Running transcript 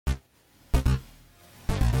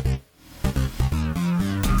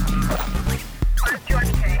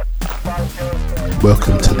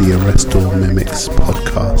Welcome to the Arrest All Mimics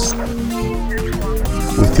podcast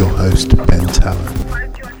with your host Ben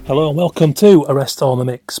Talon. Hello and welcome to Arrest All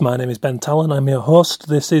Mimics. My name is Ben Talon, I'm your host.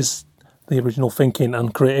 This is the Original Thinking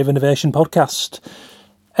and Creative Innovation podcast.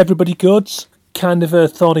 Everybody good? Kind of a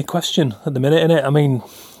thorny question at the minute, innit? I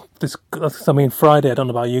mean, Friday, I don't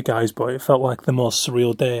know about you guys, but it felt like the most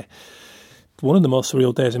surreal day. One of the most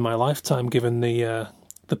surreal days in my lifetime, given the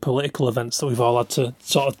political events that we've all had to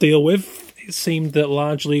sort of deal with. It seemed that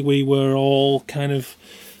largely we were all kind of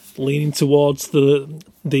leaning towards the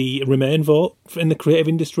Remain vote in the creative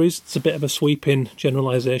industries. It's a bit of a sweeping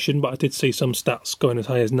generalisation, but I did see some stats going as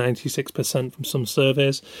high as 96% from some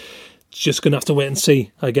surveys. Just going to have to wait and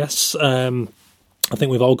see, I guess. I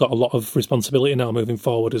think we've all got a lot of responsibility now moving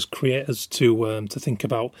forward as creators to think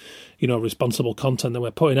about, responsible content that we're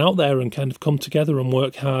putting out there and kind of come together and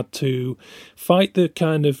work hard to fight the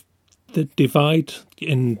divide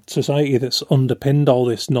in society that's underpinned all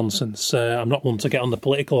this nonsense. I'm not one to get on the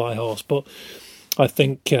political high horse, but I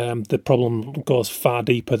think the problem goes far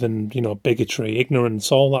deeper than bigotry,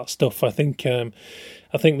 ignorance, all that stuff. I think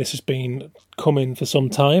this has been coming for some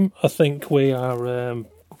time. I think we are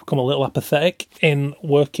become a little apathetic in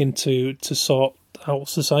working to sort out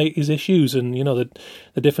society's issues, and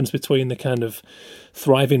the difference between the kind of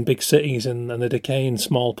thriving big cities and the decaying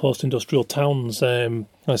small post-industrial towns.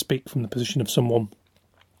 I speak from the position of someone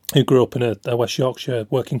who grew up in a West Yorkshire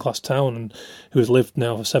working class town and who has lived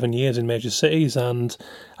now for 7 years in major cities, and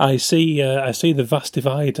I see the vast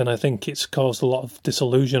divide, and I think it's caused a lot of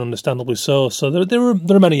disillusion, understandably so. So there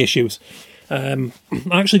are many issues. I'm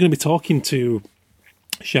actually going to be talking to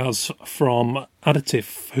Shaz from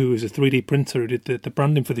Additive, who is a 3D printer who did the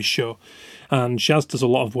branding for this show, and Shaz does a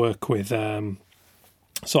lot of work with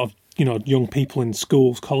young people in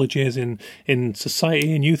schools, colleges, in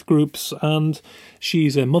society, in youth groups, and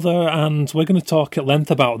she's a mother, and we're going to talk at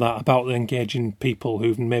length about that, about engaging people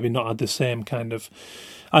who've maybe not had the same kind of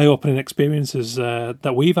eye-opening experiences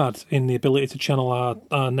that we've had in the ability to channel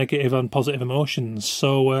our negative and positive emotions.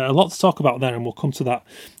 So a lot to talk about there, and we'll come to that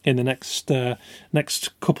in the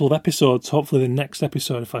next couple of episodes. Hopefully the next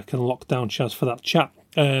episode, if I can lock down Shaz for that chat.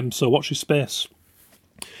 So watch your space.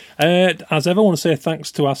 As ever, I want to say thanks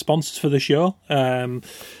to our sponsors for the show.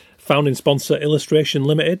 Founding sponsor Illustration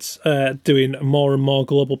Limited, doing more and more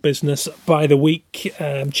global business by the week.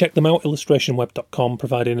 Check them out, illustrationweb.com,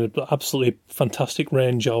 providing an absolutely fantastic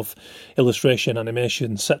range of illustration,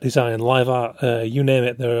 animation, set design, live art, you name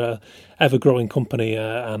it. They're an ever-growing company,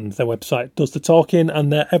 and their website does the talking,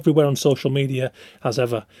 and they're everywhere on social media as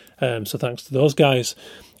ever. So thanks to those guys.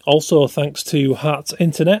 Also, thanks to Heart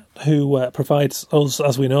Internet, who provides us,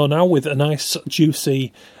 as we know now, with a nice,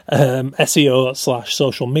 juicy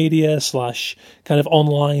SEO/social media/ kind of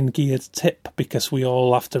online geared tip, because we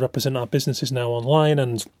all have to represent our businesses now online,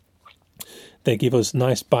 and they give us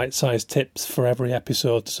nice bite-sized tips for every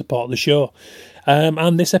episode to support the show.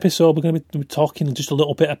 And this episode, we're going to be talking just a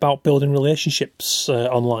little bit about building relationships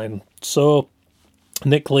online. So,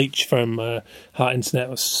 Nick Leach from Heart Internet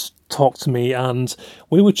was talked to me, and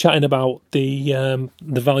we were chatting about the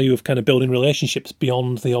value of kind of building relationships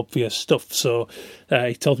beyond the obvious stuff. So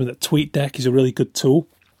he told me that TweetDeck is a really good tool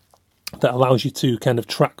that allows you to kind of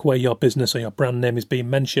track where your business or your brand name is being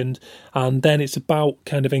mentioned, and then it's about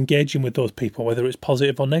kind of engaging with those people, whether it's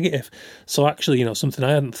positive or negative. So actually, something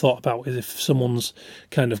I hadn't thought about is if someone's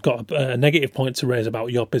kind of got a negative point to raise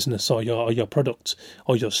about your business or your product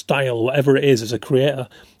or your style, whatever it is as a creator,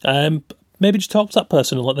 maybe just talk to that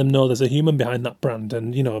person and let them know there's a human behind that brand,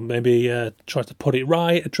 and maybe try to put it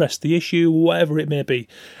right, address the issue, whatever it may be.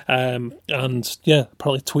 And yeah,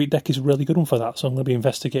 probably TweetDeck is a really good one for that, so I'm going to be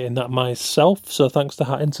investigating that myself. So thanks to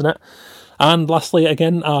Heart Internet. And lastly,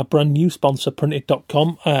 again, our brand new sponsor,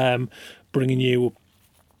 Printed.com, bringing you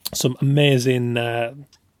some amazing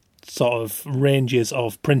sort of ranges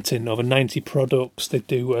of printing, over 90 products. They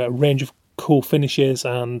do a range of cool finishes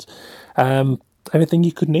and anything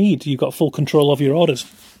you could need. You've got full control of your orders.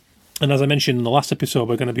 And as I mentioned in the last episode,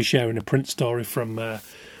 we're going to be sharing a print story from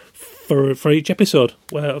for each episode,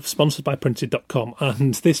 sponsored by Printed.com.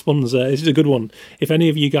 And this is a good one. If any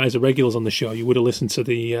of you guys are regulars on the show, you would have listened to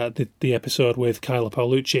the episode with Kyla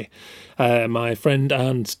Paolucci, my friend,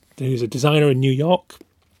 and who's a designer in New York.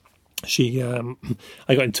 She,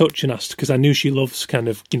 I got in touch and asked, because I knew she loves kind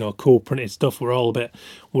of cool printed stuff. We're all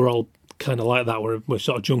kind of like that. We're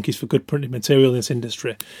sort of junkies for good printed material in this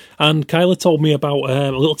industry. And Kyla told me about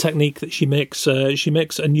a little technique that she makes. She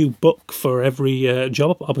makes a new book for every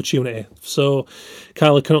job opportunity. So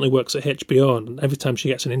Kyla currently works at HBO, and every time she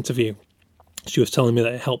gets an interview, she was telling me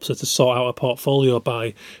that it helps her to sort out a portfolio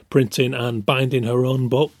by printing and binding her own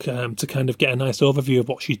book, to kind of get a nice overview of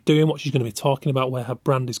what she's doing, what she's going to be talking about, where her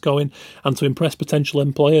brand is going, and to impress potential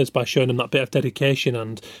employers by showing them that bit of dedication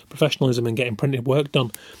and professionalism and getting printed work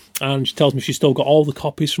done. And she tells me she's still got all the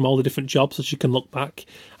copies from all the different jobs so she can look back,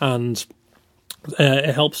 and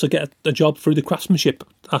it helps her get a job through the craftsmanship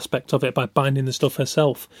aspect of it by binding the stuff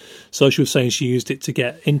herself. So she was saying she used it to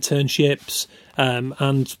get internships,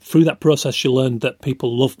 and through that process she learned that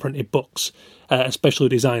people love printed books, especially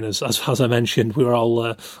designers. As I mentioned, we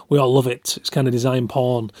all love it. It's kind of design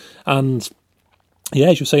porn. And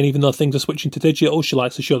yeah, she was saying even though things are switching to digital, she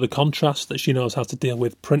likes to show the contrast, that she knows how to deal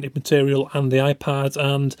with printed material and the iPad,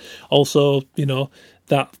 and also,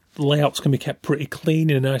 that layouts can be kept pretty clean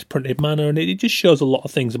in a nice printed manner, and it just shows a lot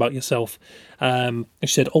of things about yourself. She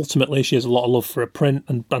said ultimately she has a lot of love for a print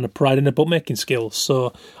and a pride in her bookmaking skills.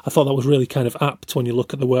 So I thought that was really kind of apt when you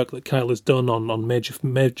look at the work that Kyle has done on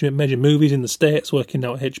major movies in the States, working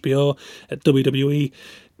now at HBO, at WWE.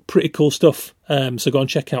 Pretty cool stuff. So go and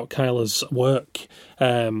check out Kyla's work.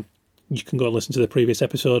 You can go and listen to the previous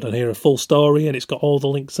episode and hear a full story, and it's got all the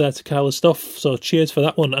links there to Kyla's stuff. So cheers for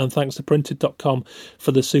that one, and thanks to Printed.com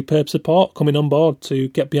for the superb support coming on board to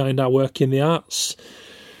get behind our work in the arts.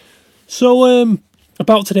 So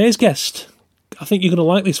about today's guest, I think you're going to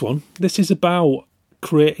like this one. This is about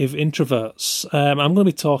creative introverts. I'm going to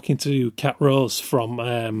be talking to Kat Rose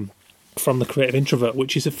from the Creative Introvert,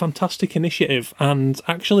 which is a fantastic initiative. And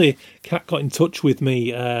actually, Kat got in touch with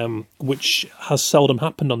me, which has seldom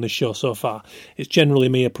happened on this show so far. It's generally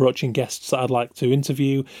me approaching guests that I'd like to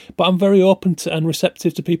interview, but I'm very open to and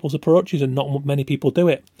receptive to people's approaches, and not many people do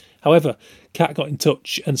it. However, Kat got in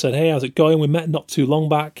touch and said, "Hey, how's it going? We met not too long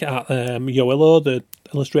back at Yoello, the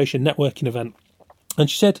illustration networking event." And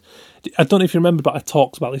she said, I don't know if you remember, but I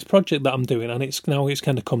talked about this project that I'm doing, and it's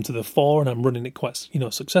kind of come to the fore, and I'm running it quite,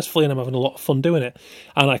 successfully, and I'm having a lot of fun doing it.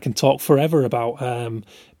 And I can talk forever about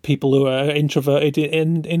people who are introverted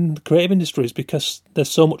in creative industries, because there's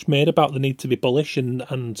so much made about the need to be bullish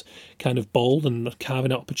and kind of bold and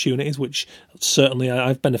carving out opportunities, which certainly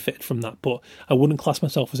I've benefited from that. But I wouldn't class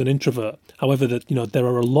myself as an introvert. However, there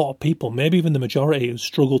are a lot of people, maybe even the majority, who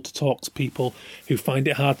struggle to talk to people, who find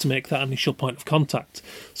it hard to make that initial point of contact.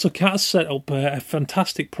 So Kat has set up a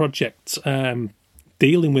fantastic project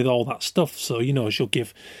dealing with all that stuff. So, she'll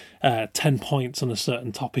give 10 points on a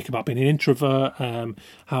certain topic about being an introvert,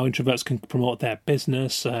 how introverts can promote their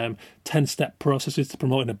business, 10-step processes to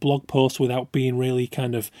promoting a blog post without being really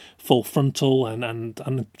kind of full frontal,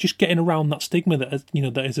 and just getting around that stigma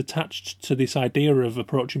that is attached to this idea of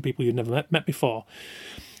approaching people you've never met before.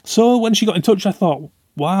 So when she got in touch, I thought,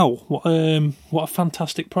 wow, what a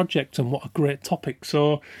fantastic project and what a great topic.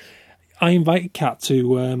 So I invited Kat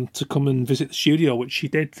to come and visit the studio, which she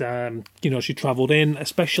did. She travelled in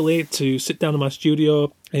especially to sit down in my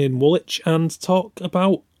studio in Woolwich and talk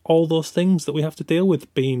about all those things that we have to deal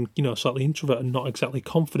with being, slightly introvert and not exactly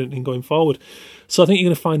confident in going forward. So I think you're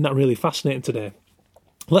going to find that really fascinating today.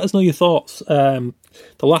 Let us know your thoughts. The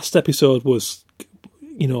last episode was,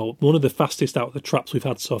 one of the fastest out of the traps we've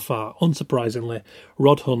had so far. Unsurprisingly,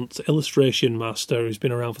 Rod Hunt, illustration master, who's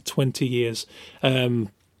been around for 20 years.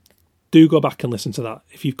 Do go back and listen to that.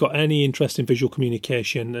 If you've got any interest in visual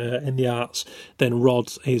communication in the arts, then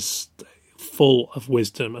Rod is full of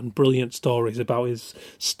wisdom and brilliant stories about his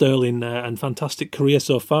sterling and fantastic career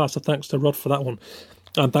so far. So thanks to Rod for that one.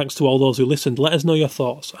 And thanks to all those who listened. Let us know your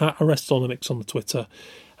thoughts at ArrestAllMimics on the Twitter,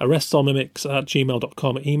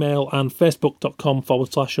 ArrestAllMimics@gmail.com email, and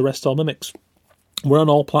Facebook.com/ArrestAllMimics. We're on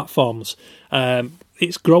all platforms.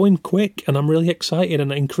 It's growing quick, and I'm really excited,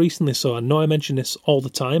 and increasingly so. I know I mention this all the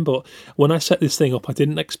time, but when I set this thing up, I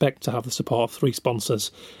didn't expect to have the support of 3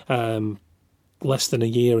 sponsors less than a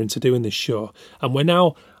year into doing this show. And we're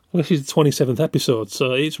now, this is the 27th episode,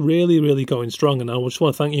 so it's really, really going strong. And I just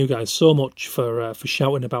want to thank you guys so much for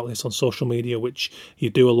shouting about this on social media, which you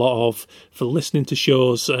do a lot of, for listening to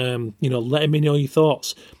shows, letting me know your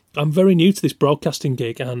thoughts. I'm very new to this broadcasting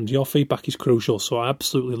gig, and your feedback is crucial, so I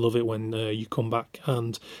absolutely love it when you come back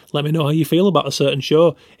and let me know how you feel about a certain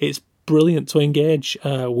show. It's brilliant to engage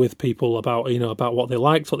with people about what they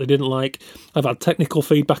liked, what they didn't like. I've had technical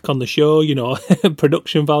feedback on the show,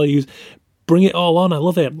 production values. Bring it all on. I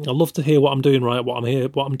love it. I love to hear what I'm doing right, what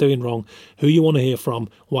I'm doing wrong, who you want to hear from,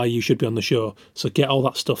 why you should be on the show. So get all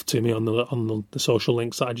that stuff to me on the social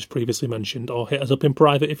links that I just previously mentioned, or hit us up in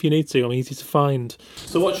private if you need to. I'm easy to find.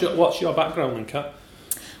 So what's your background then, Kat?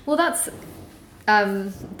 Well, that's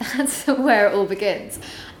That's where it all begins.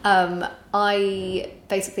 I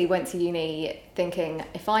basically went to uni thinking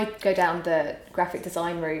if I go down the graphic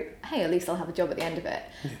design route, hey, at least I'll have a job at the end of it.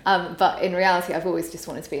 Yeah. But in reality, I've always just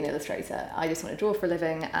wanted to be an illustrator. I just want to draw for a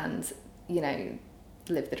living and,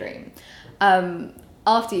 live the dream.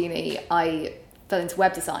 After uni, I fell into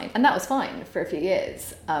web design, and that was fine for a few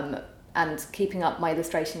years. And keeping up my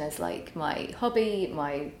illustration as like my hobby,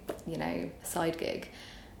 my, side gig.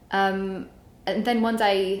 And then one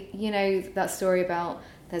day, that story about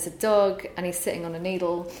there's a dog and he's sitting on a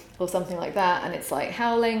needle or something like that, and it's like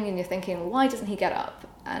howling, and you're thinking, well, why doesn't he get up?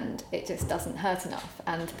 And it just doesn't hurt enough.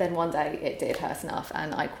 And then one day it did hurt enough,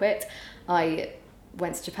 and I quit. I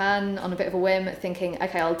went to Japan on a bit of a whim, thinking,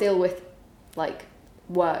 okay, I'll deal with like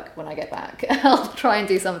work when I get back. I'll try and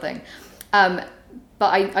do something. But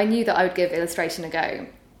I knew that I would give illustration a go.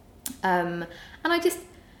 And I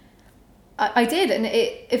did, and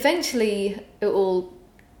it eventually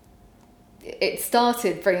it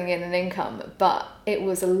started bringing in an income, but it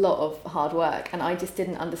was a lot of hard work, and I just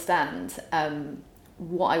didn't understand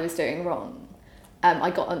what I was doing wrong. I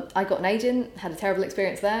got an agent, had a terrible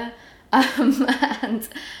experience there, and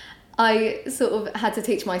I sort of had to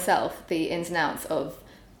teach myself the ins and outs of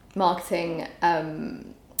marketing,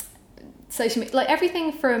 social media, like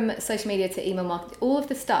everything from social media to email marketing, all of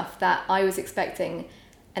the stuff that I was expecting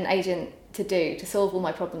an agent to do to solve all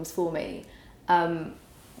my problems for me,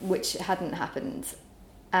 which hadn't happened.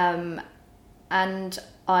 And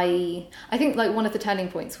I think like one of the turning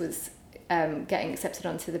points was getting accepted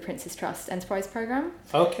onto the Prince's Trust Enterprise Programme.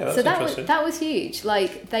 Okay, that's interesting. That was huge.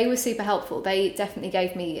 Like, they were super helpful. They definitely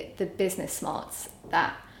gave me the business smarts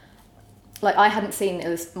that, like, I hadn't seen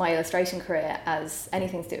my illustration career as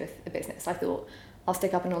anything to do with a business. I thought, I'll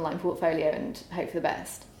stick up an online portfolio and hope for the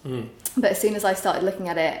best. But as soon as I started looking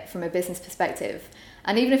at it from a business perspective,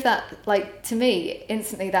 and even if that, like, to me,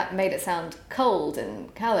 instantly that made it sound cold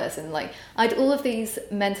and callous, and like I'd all of these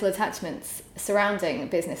mental attachments surrounding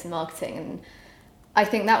business and marketing, and I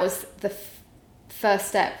think that was the first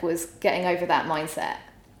step, was getting over that mindset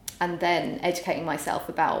and then educating myself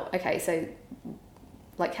about, okay, so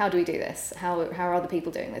like, how do we do this? How are other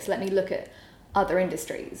people doing this? Let me look at other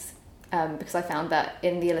industries, because I found that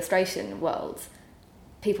in the illustration world,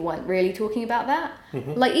 people weren't really talking about that.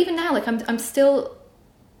 Mm-hmm. Like, even now, like I'm still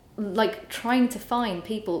like trying to find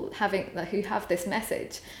people who have this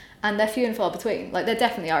message, and they're few and far between. Like, there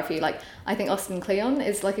definitely are a few. Like, I think Austin Kleon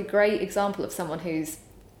is like a great example of someone who's,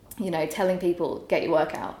 telling people, get your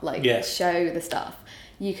work out, like, show the stuff.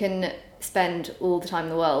 You can spend all the time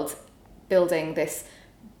in the world building this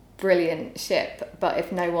brilliant ship, but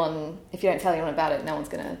if you don't tell anyone about it, no one's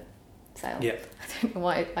gonna sail. Yeah. I don't know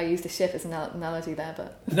why I used a ship as an analogy there,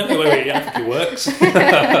 but no, wait, I think it works.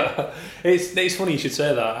 It's funny you should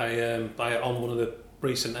say that. I on one of the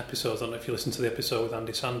recent episodes, I don't know if you listened to the episode with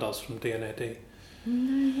Andy Sandoz from DNAD.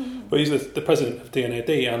 No. Well, he's the president of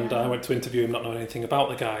DNAD, and I went to interview him not knowing anything about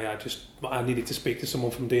the guy. I needed to speak to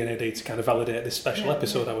someone from DNAD to kind of validate this special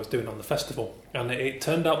episode I was doing on the festival, and it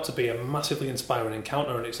turned out to be a massively inspiring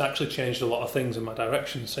encounter, and it's actually changed a lot of things in my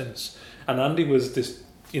direction since. And Andy was this,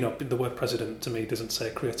 the word president to me doesn't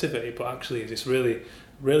say creativity, but actually he's this really,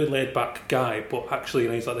 really laid back guy, but actually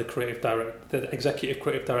he's like the executive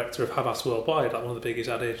creative director of Havas Worldwide, like one of the biggest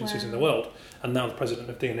ad agencies in the world, and now the president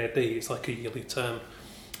of DNAD. It's like a yearly term.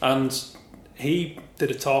 And he did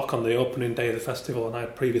a talk on the opening day of the festival, and I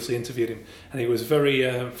had previously interviewed him, and he was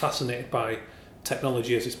very fascinated by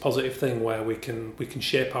technology as this positive thing where we can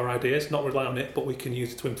shape our ideas, not rely on it, but we can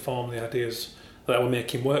use it to inform the ideas that we're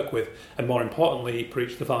making work with. And more importantly, he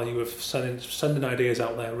preached the value of sending ideas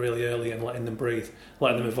out there really early and letting them breathe,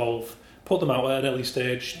 letting them evolve, put them out at an early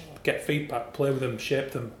stage, get feedback, play with them,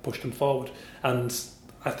 shape them, push them forward. And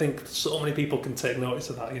I think so many people can take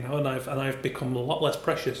notice of that, and I've become a lot less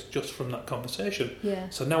precious just from that conversation. Yeah.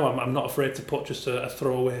 So now I'm not afraid to put just a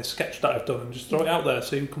throwaway sketch that I've done and just throw it out there,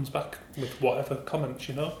 see who comes back with whatever comments,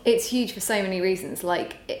 It's huge for so many reasons.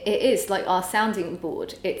 Like, it is like our sounding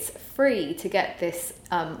board. It's free to get this.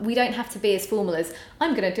 We don't have to be as formal as,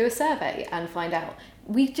 I'm going to do a survey and find out.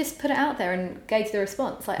 We just put it out there and gauge the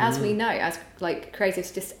response. Like, as we know, as like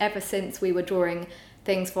creatives, just ever since we were drawing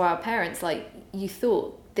things for our parents, like, you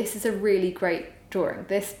thought, this is a really great drawing,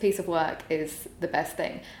 this piece of work is the best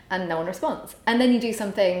thing, and no one responds. And then you do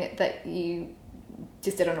something that you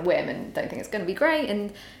just did on a whim and don't think it's going to be great,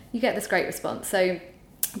 and you get this great response. So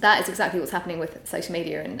that is exactly what's happening with social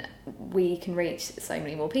media, and we can reach so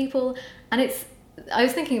many more people. And I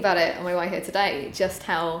was thinking about it on my way here today, just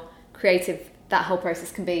how creative that whole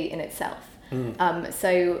process can be in itself.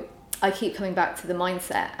 So I keep coming back to the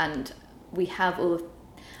mindset, and we have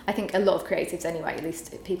I think a lot of creatives anyway, at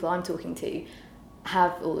least people I'm talking to,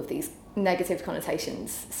 have all of these negative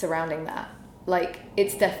connotations surrounding that. Like,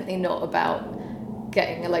 it's definitely not about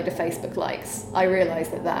getting a load of Facebook likes. I realise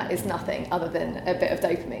that is nothing other than a bit of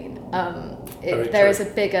dopamine. There is a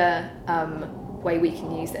bigger way we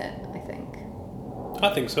can use it, I think.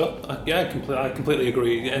 I think so. I completely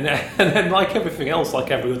agree. And then, like everything else,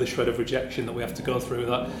 like every other shred of rejection that we have to go through,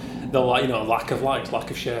 that the lack of likes,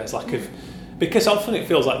 lack of shares, because often it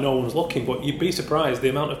feels like no one's looking. But you'd be surprised the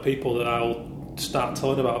amount of people that I'll start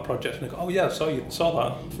telling about a project and they go, "Oh yeah, so you saw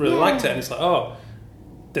that, really liked it," and it's like, "Oh,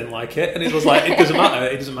 didn't like it," and it was like, it doesn't matter.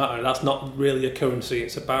 It doesn't matter. That's not really a currency.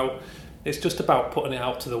 It's just about putting it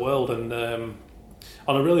out to the world. And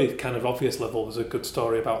on a really kind of obvious level, there's a good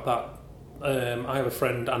story about that. I have a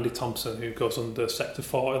friend, Andy Thompson, who goes under Sector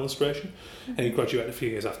 4 illustration, and he graduated a few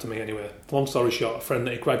years after me anyway. Long story short, a friend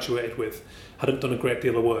that he graduated with hadn't done a great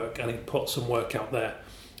deal of work, and he put some work out there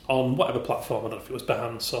on whatever platform, I don't know if it was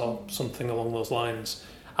Behance or something along those lines,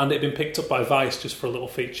 and it had been picked up by Vice just for a little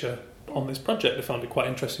feature on this project. They found it quite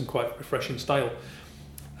interesting, quite refreshing style.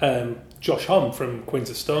 Josh Homme from Queens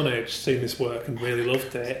of Stone Age seen this work and really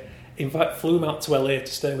loved it. In fact, flew him out to LA to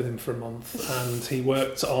stay with him for a month, and he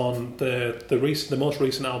worked on the most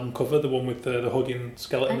recent album cover, the one with the hugging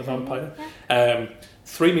skeleton, the vampire. Yeah.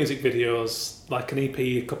 3 music videos, like an EP,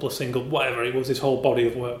 a couple of singles, whatever. It was his whole body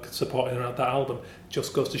of work supporting around that album.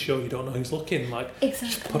 Just goes to show you don't know who's looking. Like, exactly.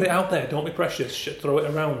 Just put it out there. Don't be precious. Throw it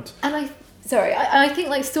around. And I think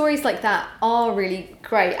like stories like that are really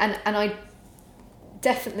great. And I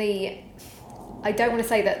definitely, I don't want to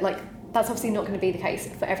say that like that's obviously not going to be the case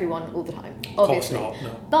for everyone all the time. Obviously. Of course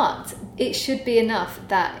not. No. But it should be enough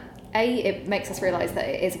that it makes us realise that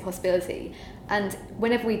it is a possibility. And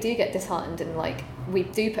whenever we do get disheartened and like we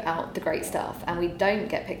do put out the great stuff and we don't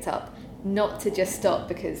get picked up, not to just stop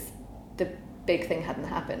because the big thing hadn't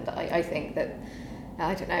happened. I think that,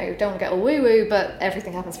 I don't know, don't want to get all woo-woo, but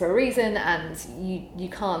everything happens for a reason, and you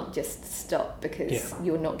can't just stop because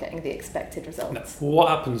you're not getting the expected results. No. What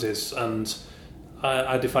happens is, and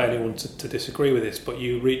I defy anyone to disagree with this, but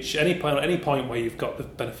you reach any point where you've got the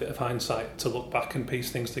benefit of hindsight to look back and piece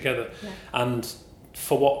things together. Yeah. And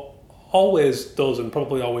for what always does and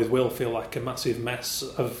probably always will feel like a massive mess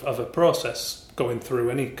of a process going through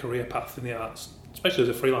any career path in the arts, especially as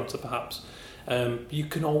a freelancer perhaps, you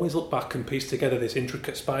can always look back and piece together this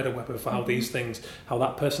intricate spider web of how these things, how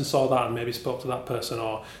that person saw that and maybe spoke to that person,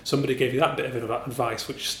 or somebody gave you that bit of advice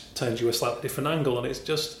which turns you a slightly different angle. And it's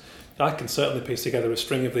just, I can certainly piece together a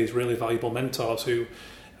string of these really valuable mentors who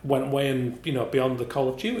went way and beyond the call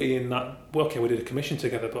of duty in that, okay, we did a commission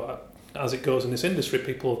together, but as it goes in this industry,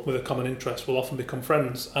 people with a common interest will often become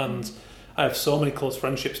friends. And I have so many close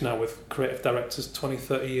friendships now with creative directors 20,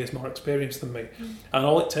 30 years more experienced than me. And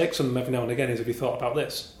all it takes from them every now and again is, have you thought about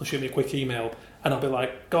this? They'll shoot me a quick email and I'll be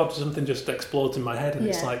like, God, something just explodes in my head. And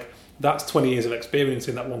it's like, that's 20 years of experience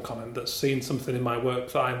in that one comment that's seen something in my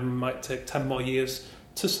work that I might take 10 more years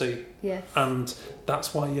to see. Yes. And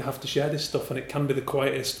that's why you have to share this stuff, and it can be the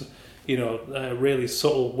quietest, really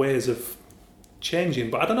subtle ways of changing.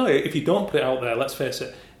 But I don't know, if you don't put it out there, let's face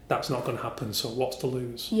it, that's not going to happen. So what's to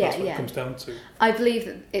lose? That's what it comes down to. I believe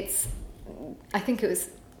that I think it was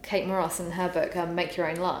Kate Moras in her book, Make Your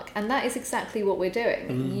Own Luck. And that is exactly what we're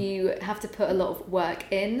doing. You have to put a lot of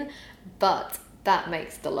work in, but that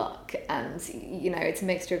makes the luck. And, it's a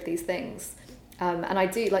mixture of these things. And I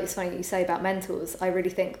do, like something you say about mentors, I really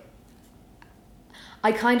think,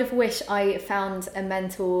 I kind of wish I found a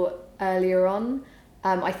mentor earlier on.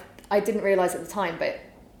 I didn't realise at the time, but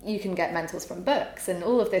you can get mentors from books and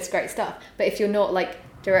all of this great stuff. But if you're not like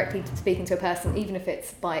directly speaking to a person, even if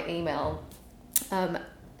it's by email,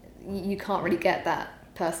 you can't really get that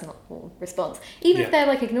personal response. Even if they're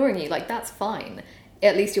like ignoring you, like that's fine.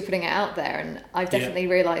 At least you're putting it out there. And I've definitely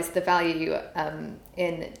realised the value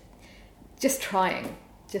in just trying.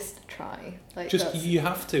 Just try. Like you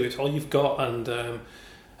have to. It's all you've got.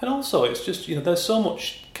 And also, it's just, there's so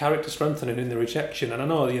much character strengthening in the rejection. And I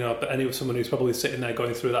know, but someone who's probably sitting there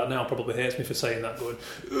going through that now probably hates me for saying that, going,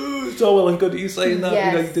 oh, it's all well and good you saying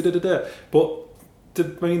that, But,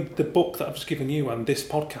 the book that I've just given you and this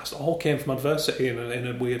podcast all came from adversity in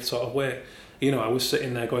a weird sort of way. I was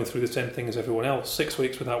sitting there going through the same thing as everyone else. 6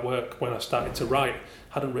 weeks without work when I started to write.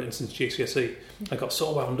 Hadn't written since GCSE. I got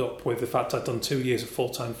so wound up with the fact I'd done 2 years of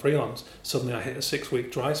full-time freelance. Suddenly I hit a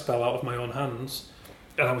 6-week dry spell out of my own hands.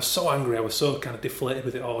 And I was so angry, I was so kind of deflated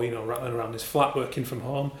with it all, rattling around this flat, working from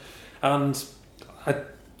home. And I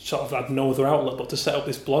sort of had no other outlet but to set up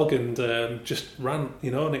this blog and just rant,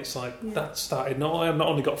 and it's like that started. I've not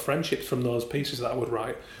only got friendships from those pieces that I would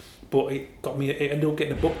write, but it ended up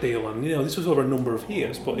getting a book deal, and this was over a number of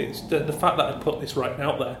years. But it's the fact that I put this writing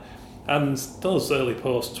out there, and those early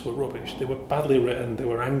posts were rubbish. They were badly written. They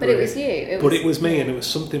were angry. But it was you. It was me, and it was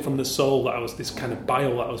something from the soul that I was, this kind of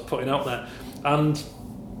bile that I was putting out there, and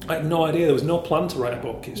I had no idea. There was no plan to write a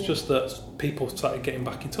book. It's just that people started getting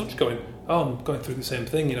back in touch, going, "Oh, I'm going through the same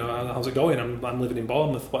thing. How's it going? I'm living in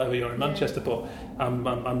Bournemouth, whatever. You're in Manchester, but I'm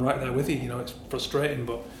right there with you. It's frustrating,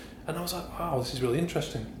 but." And I was like, "Wow, this is really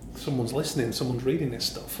interesting. Someone's listening. Someone's reading this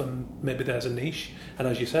stuff, and maybe there's a niche." And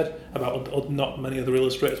as you said, about not many other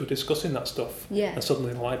illustrators were discussing that stuff. Yeah. And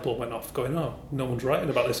suddenly the light bulb went off, going, "Oh, no one's writing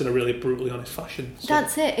about this in a really brutally honest fashion." So,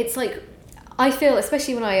 that's it. It's like, I feel,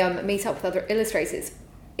 especially when I meet up with other illustrators,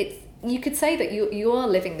 you could say that you are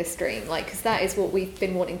living this dream, because that is what we've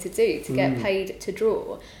been wanting to do, to get paid to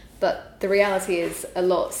draw. But the reality is a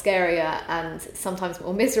lot scarier and sometimes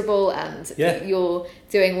more miserable, and you're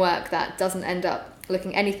doing work that doesn't end up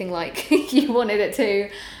looking anything like you wanted it to,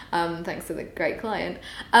 thanks to the great client,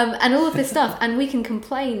 and all of this stuff. And we can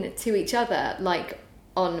complain to each other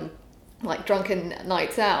on drunken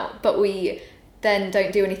nights out, but we then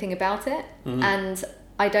don't do anything about it. And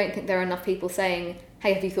I don't think there are enough people saying,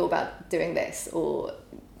 "Hey, have you thought about doing this?" Or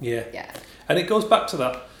and it goes back to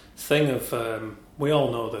that thing of we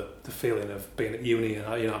all know the feeling of being at uni and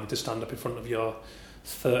having to stand up in front of your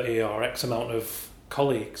 30 or X amount of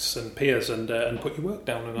colleagues and peers and put your work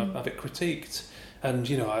down and have it critiqued. And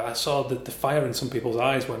I saw the fire in some people's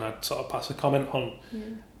eyes when I'd sort of pass a comment on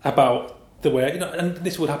about the way, and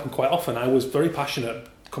this would happen quite often. I was very passionate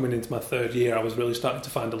coming into my third year. I was really starting to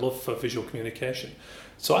find a love for visual communication.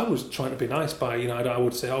 So I was trying to be nice by, I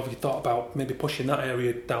would say, "Oh, have you thought about maybe pushing that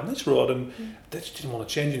area down this road?" And they just didn't want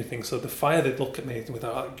to change anything. So the fire, they'd look at me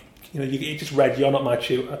without, you just read, "You're not my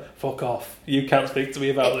tutor, fuck off. You can't speak to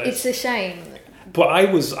me about this." It's a shame. But I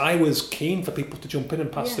was keen for people to jump in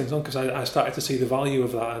and pass things on, because I started to see the value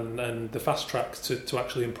of that and the fast track to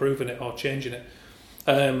actually improving it or changing it.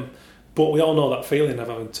 But we all know that feeling of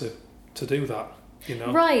having to do that,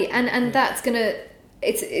 Right, and that's gonna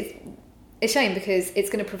it's a shame, because it's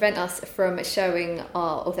going to prevent us from showing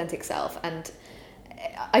our authentic self. And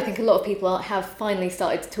I think a lot of people have finally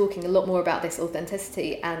started talking a lot more about this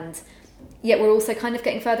authenticity, and yet we're also kind of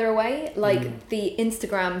getting further away. The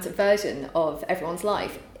Instagrammed version of everyone's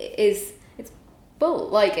life it's bull.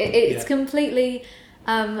 It's completely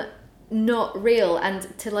not real, and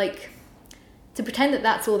to pretend that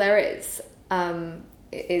that's all there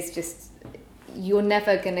is just, you're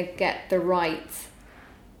never going to get the right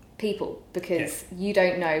people, because you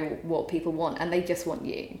don't know what people want, and they just want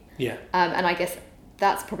you. And I guess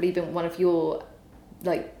that's probably been one of your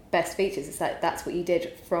best features, is that that's what you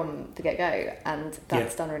did from the get-go, and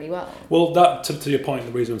that's done really well. Well, that to your point,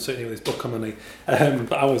 the reason I'm sitting here with this book on my knee, I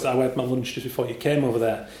had my lunch just before you came over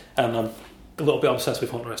there, and I'm a little bit obsessed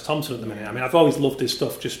with Hunter S. Thompson at the minute. I mean, I've always loved his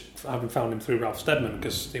stuff, just having found him through Ralph Steadman,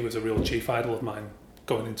 because he was a real chief idol of mine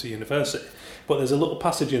going into university. But there's a little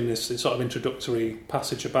passage in this sort of introductory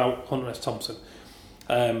passage about Hunter S. Thompson,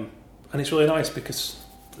 and it's really nice, because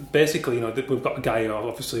basically, we've got a guy who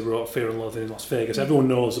obviously wrote Fear and Loathing in Las Vegas. Everyone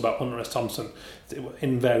knows about Hunter S. Thompson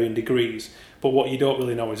in varying degrees, but what you don't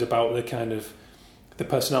really know is about the kind of the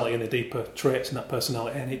personality and the deeper traits in that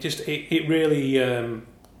personality. And it really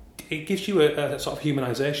it gives you a sort of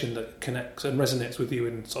humanisation that connects and resonates with you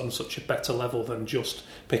on such a better level than just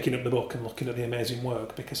picking up the book and looking at the amazing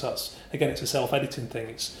work, because that's, again, it's a self-editing thing.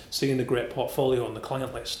 It's seeing the great portfolio on the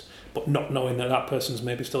client list, but not knowing that person's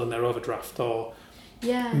maybe still in their overdraft, or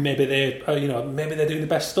maybe maybe they're doing the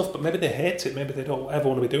best stuff, but maybe they hate it. Maybe they don't ever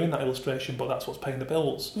want to be doing that illustration, but that's what's paying the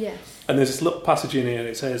bills. And there's this little passage in here, and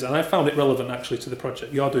it says, and I found it relevant actually to the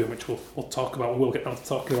project you're doing, which we'll talk about. We'll get down to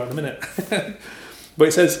talking about in a minute. But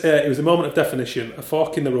it says, it was a moment of definition, a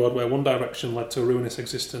fork in the road where one direction led to a ruinous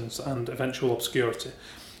existence and eventual obscurity,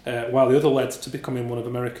 while the other led to becoming one of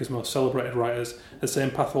America's most celebrated writers. The same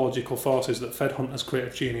pathological forces that fed Hunter's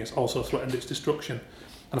creative genius also threatened its destruction.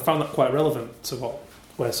 And I found that quite relevant to what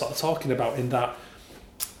we're sort of talking about, in that,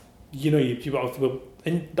 you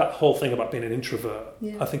in that whole thing about being an introvert.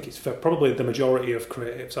 I think it's for probably the majority of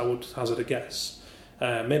creatives, I would hazard a guess.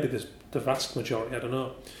 Maybe there's the vast majority, I don't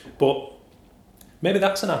know. But maybe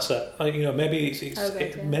that's an asset. Maybe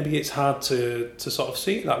it's hard to sort of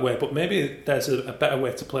see it that way, but maybe there's a better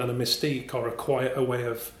way to play on a mystique, or a quieter way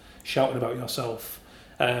of shouting about yourself.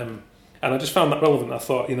 And I just found that relevant. I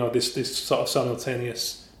thought, this sort of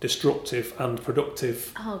simultaneous destructive and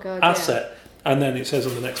productive asset. And then it says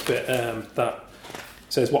on the next bit that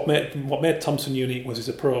says what made Thompson unique was his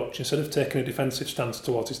approach. Instead of taking a defensive stance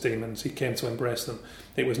towards his demons, he came to embrace them.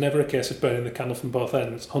 It was never a case of burning the candle from both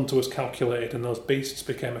ends. Hunter was calculated, and those beasts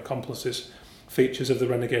became accomplices, features of the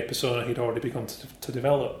renegade persona he'd already begun to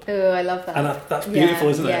develop. Oh, I love that. And that's beautiful,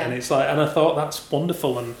 isn't it? And it's like, and I thought that's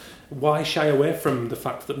wonderful. And why shy away from the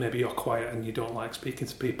fact that maybe you're quiet and you don't like speaking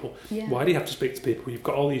to people? Yeah. Why do you have to speak to people? You've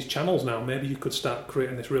got all these channels now. Maybe you could start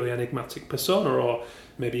creating this really enigmatic persona, or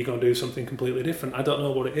maybe you're going to do something completely different. I don't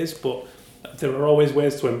know what it is, but there are always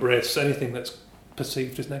ways to embrace anything that's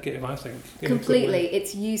perceived as negative, I think. Completely.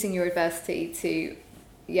 It's using your adversity to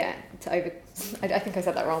I think I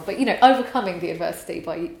said that wrong, but overcoming the adversity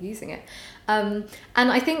by using it. And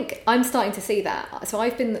I think I'm starting to see that. So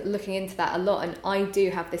I've been looking into that a lot, and I do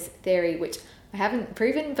have this theory, which I haven't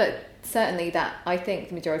proven, but certainly that I think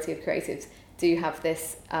the majority of creatives do have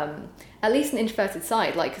this, at least an introverted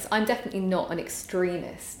side. Like, because I'm definitely not an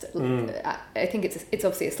extremist. I think it's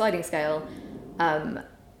obviously a sliding scale,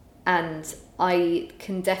 and I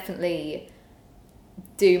can definitely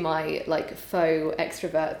do my like faux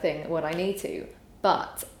extrovert thing when I need to,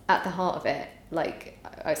 but at the heart of it, like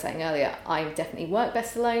I was saying earlier, I definitely work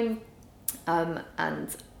best alone,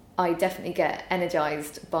 and I definitely get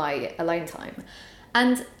energized by alone time,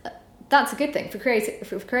 and that's a good thing for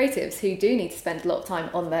creatives who do need to spend a lot of time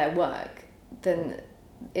on their work. Then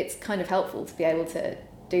it's kind of helpful to be able to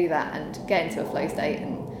do that and get into a flow state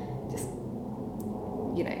and just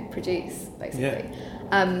produce basically.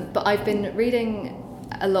 But I've been reading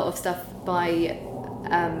a lot of stuff by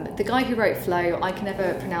the guy who wrote Flow. I can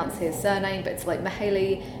never pronounce his surname, but it's like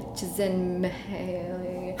Mihaly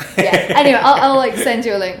Csikszentmihalyi. Yeah. Anyway, I'll like send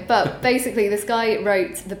you a link. But basically, this guy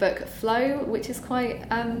wrote the book Flow, which is quite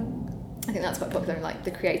I think that's quite popular in like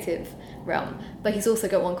the creative realm. But he's also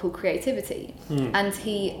got one called Creativity, and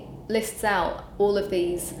he lists out all of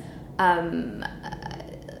these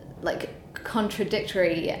like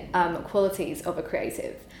contradictory qualities of a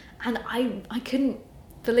creative, and I couldn't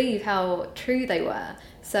believe how true they were.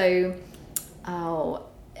 So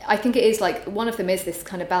I think it is like one of them is this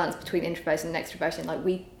kind of balance between introversion and extroversion. Like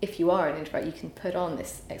if you are an introvert, you can put on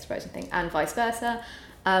this extroversion thing, and vice versa.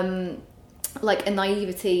 Like a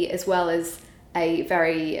naivety as well as a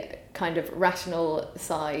very kind of rational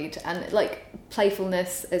side, and like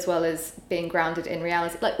playfulness as well as being grounded in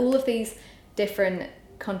reality. Like all of these different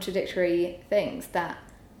contradictory things that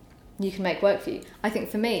you can make work for you. I think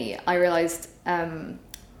for me, I realised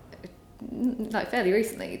like fairly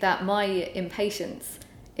recently that my impatience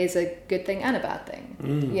is a good thing and a bad thing.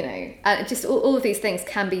 And just all of these things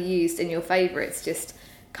can be used in your favour. It's just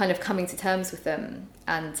kind of coming to terms with them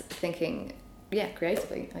and thinking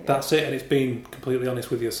creatively, I guess. That's it, and it's being completely honest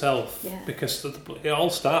with yourself, because it all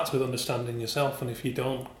starts with understanding yourself, and if you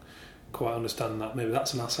don't quite understand that, maybe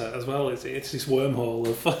that's an asset as well. It's this wormhole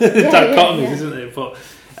of dichotomies, isn't it?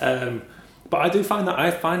 But I do find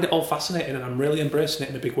it all fascinating, and I'm really embracing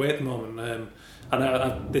it in a big way at the moment.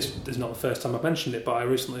 And this is not the first time I've mentioned it, but I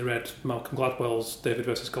recently read Malcolm Gladwell's David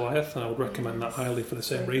versus Goliath, and I would recommend that highly for the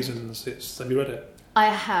same reasons. Have you read it? I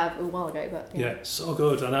have a while ago, but so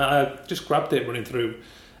good. And I just grabbed it running through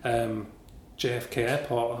JFK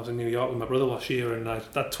Airport. I was in New York with my brother last year, and I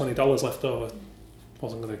had $20 left over.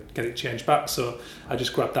 Wasn't going to get it changed back, so I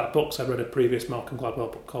just grabbed that book. So I read a previous Malcolm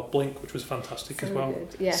Gladwell book called Blink, which was fantastic as well.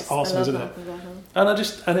 Good. Yes, it's awesome, isn't it?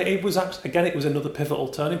 And it was actually, again, it was another pivotal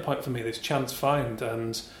turning point for me. This chance find,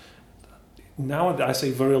 and now I see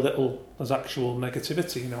very little as actual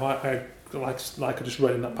negativity. I like I just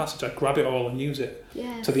read in that passage, I grab it all and use it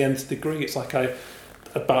to the nth degree. It's like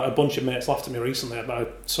about a bunch of mates laughed at me recently about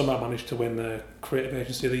I somehow managed to win the Creative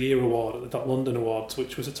Agency of the Year award at the London Awards,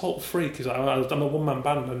 which was a total freak because I'm a one-man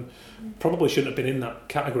band and probably shouldn't have been in that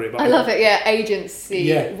category. But I love it,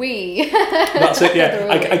 agency, we. That's it,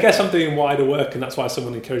 I guess I'm doing wider work, and that's why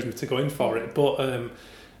someone encouraged me to go in for it.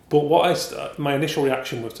 But what my initial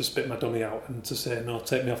reaction was to spit my dummy out and to say, no,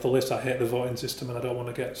 take me off the list. I hate the voting system and I don't want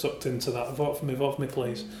to get sucked into that. Vote for me,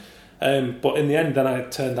 please. But in the end, then I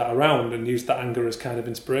turned that around and used that anger as kind of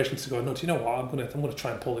inspiration to go, no, do you know what? I'm going to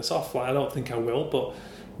try and pull this off. Like, I don't think I will, but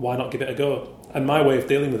why not give it a go? And my way of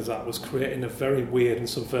dealing with that was creating a very weird and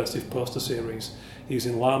subversive poster series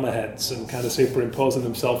using llama heads and kind of superimposing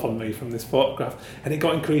themselves on me from this photograph. And it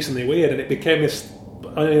got increasingly weird, and it became this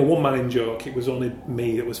only a one-man joke. It was only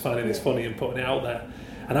me that was finding this funny and putting it out there.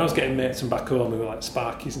 And I was getting mates from back home who were like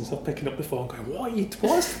Sparkies and stuff, picking up the phone going,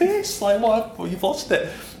 what's this? Like, what? You've lost it.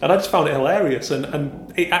 And I just found it hilarious.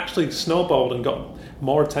 And it actually snowballed and got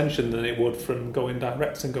more attention than it would from going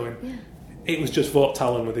direct and going... Yeah. It was just Vote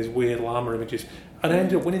Talon with his weird llama images. And I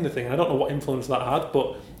ended up winning the thing. I don't know what influence that had,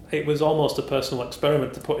 but it was almost a personal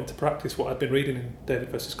experiment to put into practice what I'd been reading in David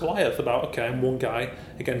versus Goliath about, okay, I'm one guy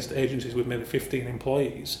against agencies with maybe 15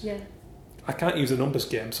 employees. Yeah. I can't use a numbers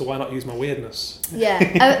game, so why not use my weirdness? Yeah,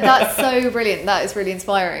 that's so brilliant. That is really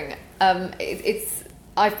inspiring.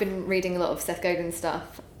 I've been reading a lot of Seth Godin's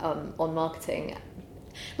stuff on marketing.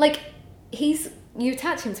 Like, you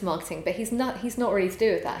attach him to marketing, but he's not really to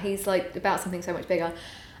do with that. He's like about something so much bigger.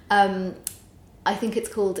 I think it's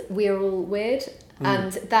called We're All Weird.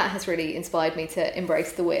 And that has really inspired me to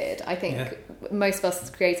embrace the weird. I think most of us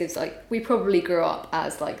as creatives, like, we probably grew up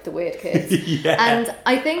as like the weird kids. And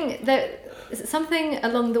I think that something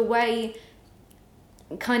along the way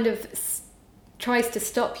kind of tries to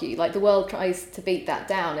stop you. Like, the world tries to beat that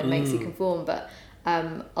down and makes you conform. But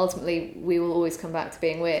ultimately, we will always come back to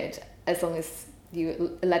being weird as long as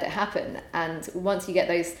you let it happen. And once you get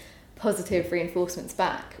those positive reinforcements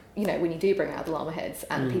back, you know, when you do bring out the llama heads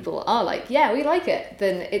and people are like, yeah, we like it,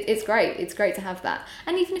 then it's great. It's great to have that.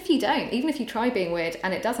 And even if you don't, even if you try being weird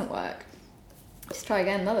and it doesn't work, just try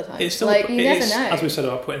again another time. It's still, like, you never know. As we said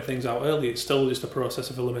about putting things out early, it's still just a process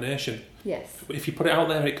of elimination. Yes. If you put it out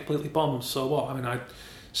there and it completely bombs, so what? I mean, I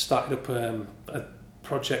started up a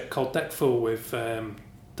project called Deckful with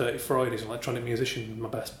Dirty Freud. He's an electronic musician, my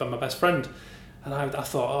best friend. And I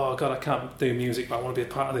thought, oh God, I can't do music, but I want to be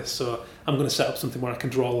a part of this. So I'm going to set up something where I can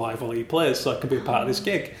draw live while he plays, so I can be a part of this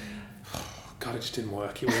gig. Oh, God, it just didn't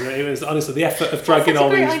work. It was honestly the effort of dragging all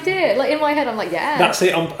these. That's a great idea. Like, in my head, I'm like, yeah. That's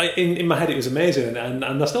it. In my head, it was amazing, and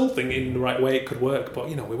I still think in the right way it could work. But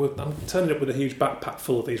you know, I'm turning up with a huge backpack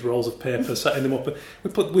full of these rolls of paper, setting them up.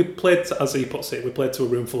 We played, as he puts it, we played to a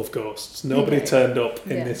room full of ghosts. Nobody turned up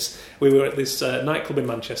in this. We were at this nightclub in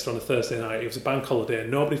Manchester on a Thursday night. It was a bank holiday, and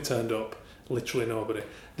nobody turned up. Literally nobody.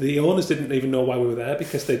 The owners didn't even know why we were there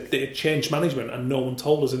because they had changed management and no one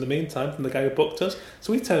told us in the meantime from the guy who booked us.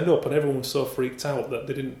 So we turned up and everyone was so freaked out that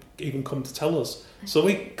they didn't even come to tell us. So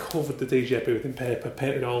we covered the DJ booth in paper,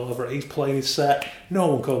 painted all over it. He's playing his set. No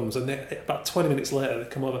one comes. And about 20 minutes later, they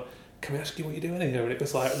come over. Can we ask you what you're doing here? And it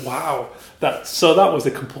was like, wow. So that was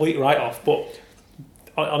a complete write-off. But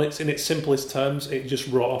in its simplest terms, it just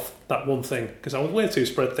wrote off that one thing because I was way too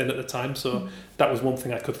spread thin at the time, so that was one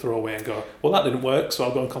thing I could throw away and go, well, that didn't work, so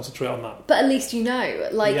I'll go and concentrate on that. But at least you know,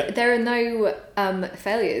 there are no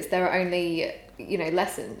failures, there are only, you know,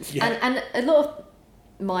 lessons. And a lot of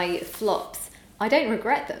my flops, I don't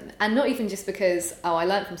regret them, and not even just because I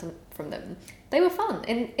learned from them. They were fun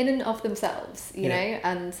in and of themselves, you know,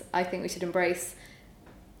 and I think we should embrace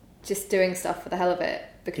just doing stuff for the hell of it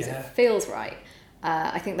because it feels right.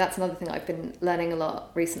 I think that's another thing I've been learning a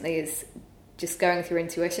lot recently is just going through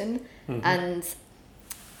intuition and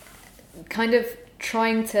kind of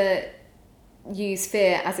trying to use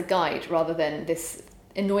fear as a guide rather than this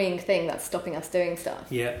annoying thing that's stopping us doing stuff.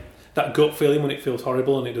 Yeah, that gut feeling when it feels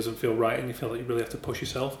horrible and it doesn't feel right and you feel like you really have to push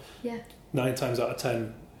yourself. Yeah. 9 times out of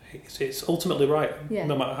 10, it's ultimately right. Yeah.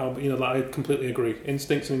 No matter how, you know, like, I completely agree.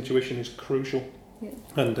 Instincts and intuition is crucial. Yeah.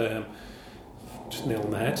 And just nail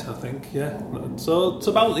on the head, I think. Yeah. So it's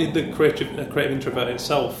about the creative introvert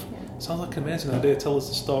itself. Sounds like an amazing idea. Tell us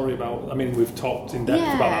the story about. I mean, we've talked in depth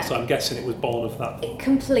about that, so I'm guessing it was born of that.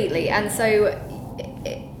 Completely, and so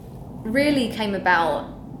it really came about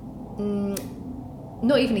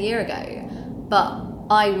not even a year ago, but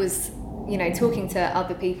I was, you know, talking to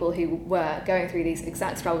other people who were going through these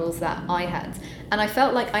exact struggles that I had, and I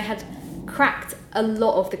felt like I had cracked a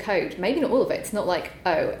lot of the code. Maybe not all of it. It's not like,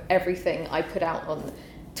 oh, everything I put out on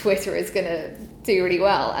Twitter is going to do really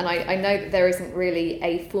well. And I know that there isn't really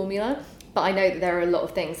a formula, but I know that there are a lot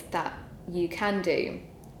of things that you can do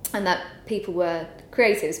and that people were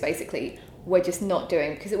creatives basically were just not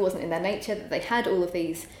doing because it wasn't in their nature, that they had all of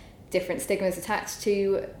these different stigmas attached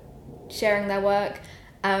to sharing their work.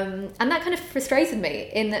 And that kind of frustrated me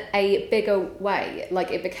in a bigger way.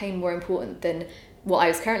 Like, it became more important than what I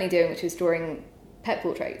was currently doing, which was drawing pet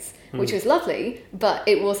portraits, which was lovely, but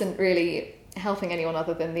it wasn't really helping anyone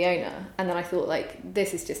other than the owner. And then I thought, like,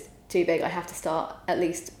 this is just too big. I have to start at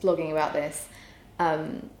least blogging about this.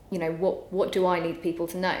 You know, what do I need people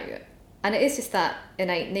to know? And it is just that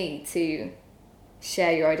innate need to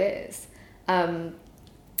share your ideas. And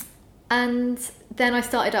then I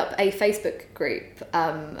started up a Facebook group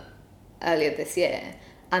earlier this year,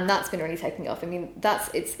 and that's been really taking off. I mean,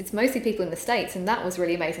 it's mostly people in the States, and that was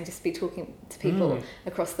really amazing just to be talking to people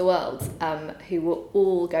across the world who were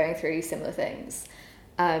all going through similar things.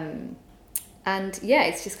 And yeah,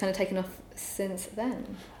 it's just kind of taken off since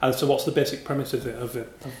then. And so what's the basic premise of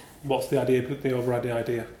it? What's the idea, the overriding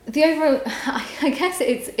idea? The overall, I guess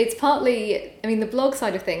it's partly, I mean, the blog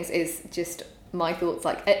side of things is just my thoughts,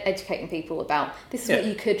 like educating people about this is what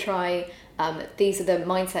you could try. these are the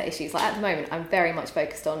mindset issues. Like at the moment, I'm very much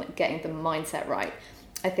focused on getting the mindset right.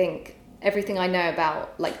 I think everything I know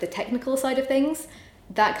about like the technical side of things,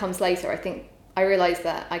 that comes later. I think I realised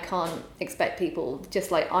that I can't expect people,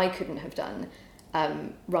 just like I couldn't have done,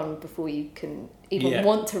 run before you can even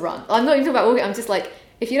want to run. I'm not even talking about walking. I'm just like,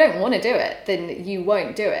 if you don't want to do it, then you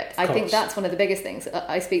won't do it. I think that's one of the biggest things.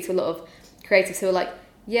 I speak to a lot of creatives who are like,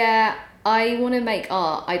 yeah, I want to make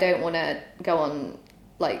art. I don't want to go on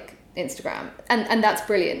like Instagram. And that's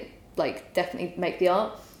brilliant. Like, definitely make the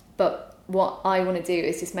art. But what I want to do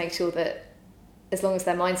is just make sure that as long as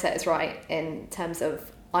their mindset is right in terms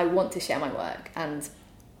of I want to share my work, and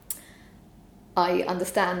I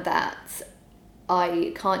understand that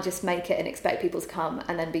I can't just make it and expect people to come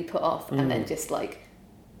and then be put off and then just like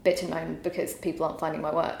bitch and moan because people aren't finding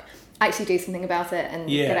my work. Actually do something about it and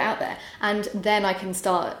get it out there. And then I can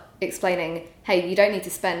start explaining, hey, you don't need to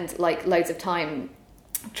spend like loads of time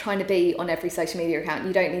trying to be on every social media account.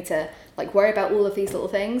 You don't need to like worry about all of these little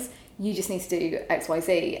things. You just need to do X, Y,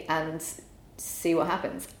 Z and see what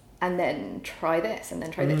happens. And then try this and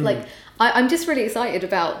then try this. Like, I'm just really excited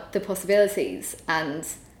about the possibilities. And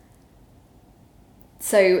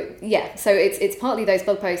so it's partly those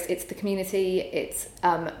blog posts, it's the community, it's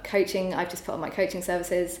coaching. I've just put on my coaching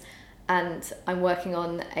services, and I'm working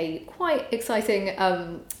on a quite exciting,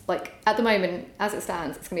 like at the moment, as it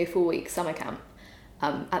stands, it's going to be a 4-week summer camp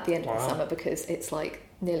at the end of the summer, because it's like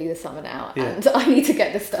nearly the summer now and I need to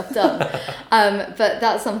get this stuff done. But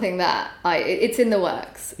that's something that it's in the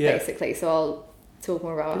works, basically. So I'll talk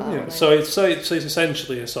more about that. So it's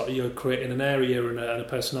essentially a sort of, you're creating an area and a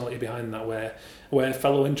personality behind that where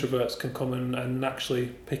fellow introverts can come and actually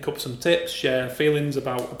pick up some tips, share feelings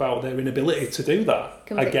about their inability to do that.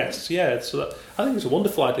 Completely. I guess, So I think it's a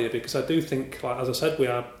wonderful idea, because I do think, like, as I said, we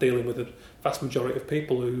are dealing with a vast majority of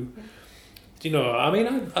people who, you know, I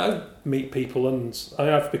mean, I meet people and I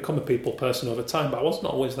have become a people person over time, but I was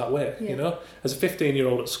not always that way, you know. As a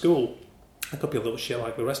 15-year-old at school, I could be a little shit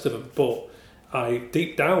like the rest of them, but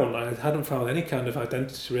deep down, I hadn't found any kind of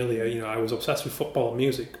identity really. You know, I was obsessed with football and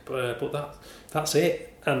music, but that's it.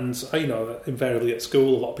 And you know, invariably at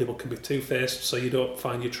school, a lot of people can be two-faced, so you don't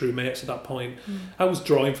find your true mates at that point. I was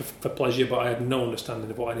drawing for pleasure, but I had no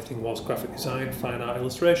understanding of what anything was graphic design, fine art,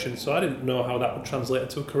 illustration, so I didn't know how that would translate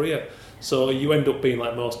into a career. So you end up being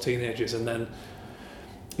like most teenagers, and then,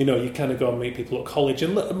 you know, you kind of go and meet people at college,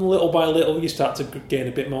 and little by little you start to gain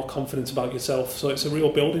a bit more confidence about yourself. So it's a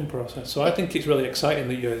real building process. So I think it's really exciting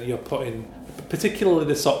that you're putting, particularly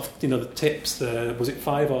the sort of, you know, the tips, was it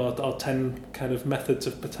 5 or 10 kind of methods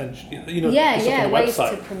of potential, you know, on ways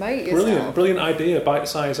website. To promote yourself. Brilliant idea,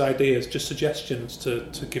 bite-sized ideas, just suggestions to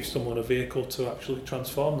give someone a vehicle to actually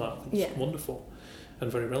transform that. It's wonderful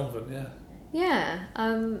and very relevant.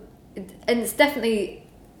 And it's definitely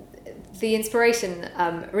the inspiration.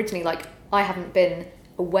 Originally, like, I haven't been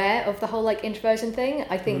aware of the whole like introversion thing.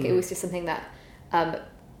 I think it was just something that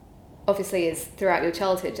obviously is throughout your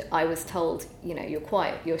childhood. I was told, you know, you're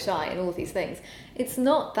quiet, you're shy, and all of these things. It's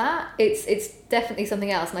not that. It's definitely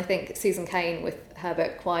something else. And I think Susan Cain with her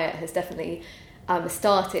book Quiet has definitely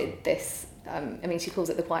started this. I mean, she calls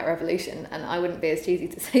it the quiet revolution, and I wouldn't be as cheesy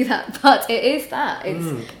to say that, but it is that.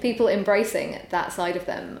 It's people embracing that side of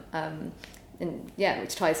them, and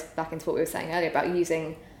which ties back into what we were saying earlier about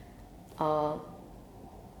using our,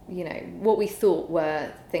 you know, what we thought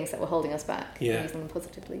were things that were holding us back, and using them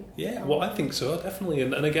positively. Well, I think so, definitely.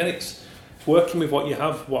 And again, it's working with what you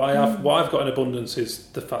have. What I've got in abundance is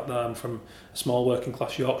the fact that I'm from a small working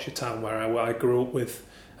class Yorkshire town where I grew up with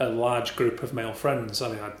a large group of male friends. I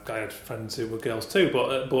mean, I had friends who were girls too,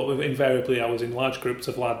 but invariably I was in large groups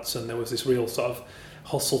of lads, and there was this real sort of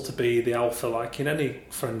hustle to be the alpha, like in any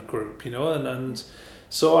friend group, you know. And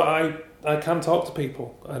so I can talk to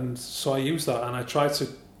people, and so I use that, and I try to,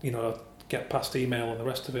 you know, get past email and the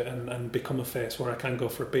rest of it, and become a face where I can go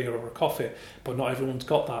for a beer or a coffee. But not everyone's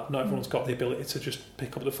got that. Not everyone's got the ability to just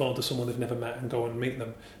pick up the phone to someone they've never met and go and meet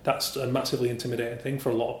them. That's a massively intimidating thing for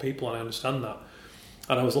a lot of people, and I understand that.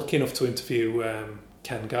 And I was lucky enough to interview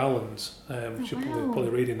Ken Garland, which you're probably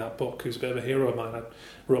reading that book, who's a bit of a hero of mine. I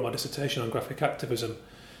wrote my dissertation on graphic activism,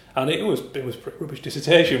 and it was a pretty rubbish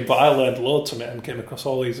dissertation, but I learned loads from it and came across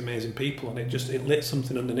all these amazing people, and it lit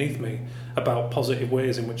something underneath me about positive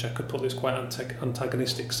ways in which I could put this quite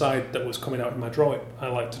antagonistic side that was coming out in my drawing. I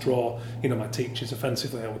like to draw, you know, my teachers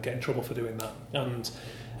offensively. I would get in trouble for doing that, and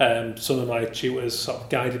some of my tutors sort of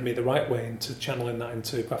guided me the right way into channeling that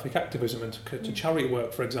into graphic activism and to charity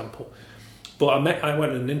work, for example. But I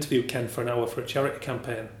went and interviewed Ken for an hour for a charity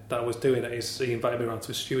campaign that I was doing. He invited me around to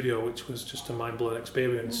his studio, which was just a mind-blowing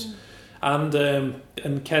experience.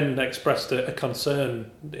 And Ken expressed a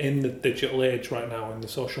concern in the digital age right now, in the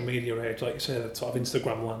social media age, like you say, the sort of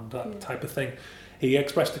Instagram land, that type of thing. He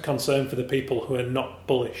expressed a concern for the people who are not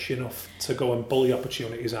bullish enough to go and bully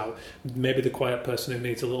opportunities out. Maybe the quiet person who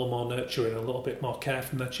needs a little more nurturing, a little bit more care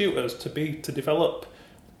from their tutors to develop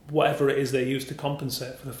whatever it is they use to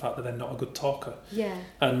compensate for the fact that they're not a good talker. Yeah.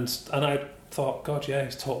 And I thought, God, yeah,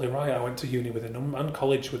 he's totally right. I went to uni and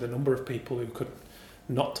college with a number of people who could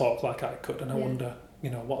not talk like I could, and I wonder,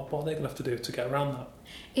 what are they going to have to do to get around that?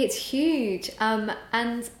 It's huge.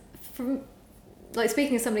 And from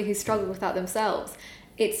speaking as somebody who's struggled with that themselves,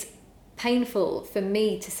 it's painful for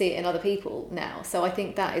me to see it in other people now. So I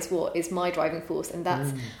think that is what is my driving force, and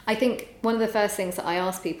that's I think one of the first things that I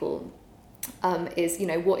ask people is,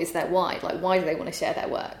 what is their why? Like, why do they want to share their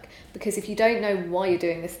work? Because if you don't know why you're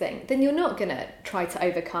doing this thing, then you're not going to try to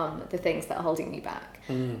overcome the things that are holding you back.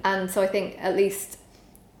 And so I think at least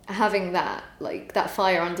having that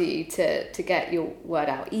fire under you to get your word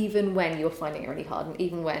out, even when you're finding it really hard, and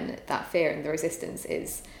even when that fear and the resistance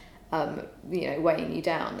is weighing you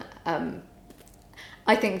down.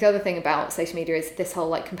 I think the other thing about social media is this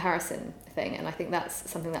whole comparison thing, and I think that's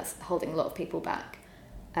something that's holding a lot of people back.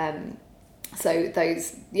 So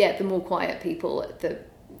those, the more quiet people,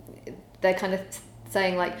 they're kind of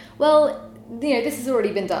saying this has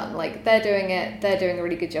already been done, they're doing it, they're doing a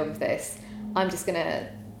really good job of this, I'm just gonna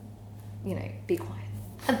be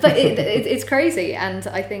quiet. But it's crazy, and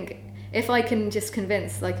I think if I can just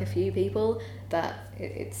convince a few people that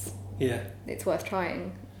it's worth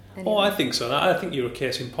trying. Anyway. Oh, I think so. I think you're a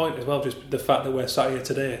case in point as well. Just the fact that we're sat here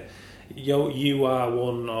today, you are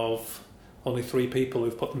one of only 3 people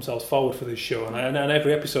who've put themselves forward for this show, and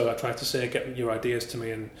every episode I try to say, get your ideas to me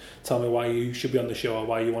and tell me why you should be on the show or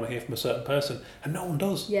why you want to hear from a certain person, and no one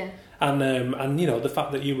does. Yeah. And the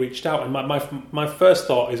fact that you reached out, and my first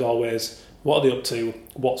thought is always, what are they up to?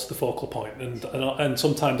 What's the focal point? And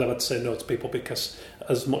sometimes I've had to say no to people because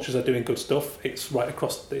as much as they're doing good stuff, it's right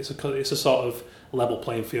across. It's a sort of level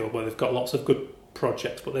playing field where they've got lots of good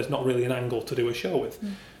projects, but there's not really an angle to do a show with.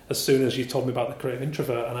 As soon as you told me about the creative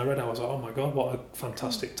introvert, and I was like, oh my God, what a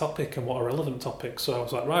fantastic topic and what a relevant topic. So I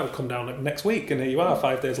was like, right, we'll come down next week, and here you are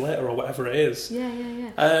 5 days later or whatever it is. Yeah.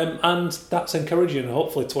 And that's encouraging, and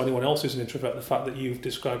hopefully to anyone else who's an introvert, the fact that you've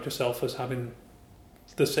described yourself as having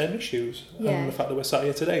the same issues, and the fact that we're sat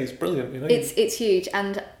here today is brilliant. It's huge,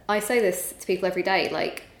 and I say this to people every day.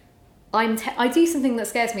 I do something that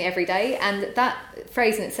scares me every day, and that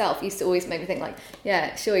phrase in itself used to always make me think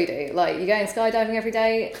yeah, sure you do. You going skydiving every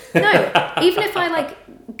day? No. Even if I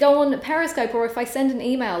go on Periscope, or if I send an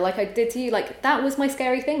email like I did to you, that was my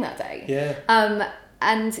scary thing that day. Yeah.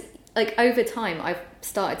 And over time, I've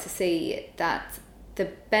started to see that the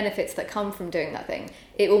benefits that come from doing that thing,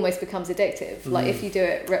 it almost becomes addictive. If you do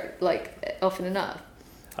it often enough.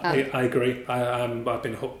 I agree. I've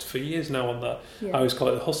been hooked for years now on that. I always call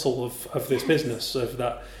it the hustle of this business, of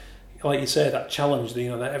that, like you say, that challenge.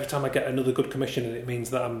 That every time I get another good commission, it means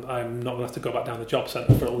that I'm not going to have to go back down the job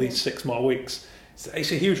centre for at least 6 more weeks.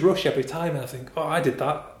 It's a huge rush every time, and I think, oh, I did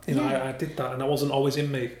that. I did that, and that wasn't always in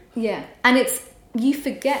me. Yeah, and you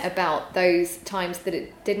forget about those times that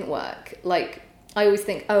it didn't work. I always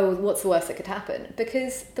think, oh, what's the worst that could happen?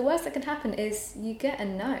 Because the worst that can happen is you get a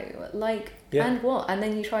no. And what? And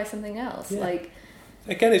then you try something else. Yeah.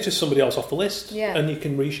 Again, it's just somebody else off the list. Yeah. And you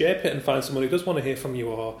can reshape it and find someone who does want to hear from you,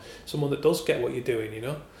 or someone that does get what you're doing,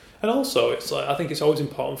 And also, it's I think it's always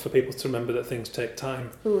important for people to remember that things take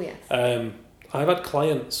time. Oh, yes. I've had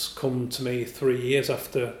clients come to me 3 years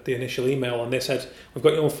after the initial email, and they said, we've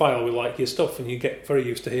got you on file, we like your stuff, and you get very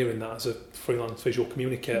used to hearing that as a freelance visual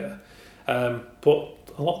communicator.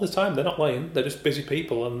 But a lot of the time they're not lying, they're just busy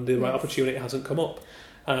people, and the right opportunity hasn't come up.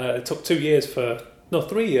 It took 3 years for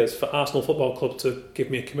Arsenal Football Club to give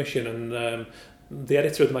me a commission, and the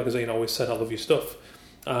editor of the magazine always said, I love your stuff.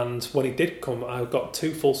 And when he did come, I got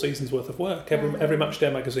 2 full seasons worth of work. Every Match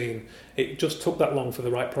Day magazine, it just took that long for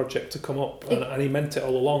the right project to come up, and he meant it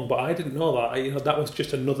all along. But I didn't know that. That was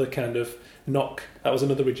just another kind of knock. That was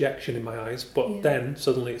another rejection in my eyes. But then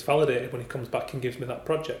suddenly it's validated when he comes back and gives me that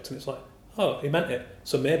project, and it's like, oh, he meant it.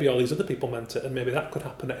 So maybe all these other people meant it, and maybe that could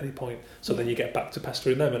happen at any point. So then you get back to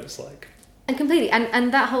pestering them, and it's like... And completely.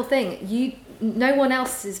 And that whole thing, no one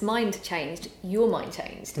else's mind changed, your mind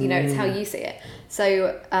changed. It's how you see it.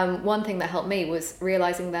 So one thing that helped me was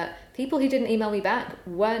realising that people who didn't email me back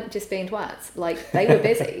weren't just being twats. They were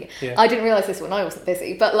busy. I didn't realise this when I wasn't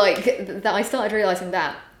busy, but that I started realising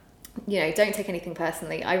that, don't take anything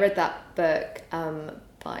personally. I read that book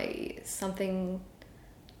by something...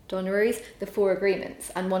 honoraries, the 4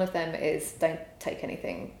 agreements, and one of them is don't take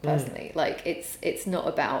anything personally. Like it's not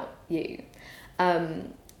about you.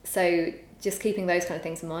 So just keeping those kind of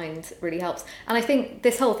things in mind really helps. And I think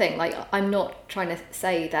this whole thing, like, I'm not trying to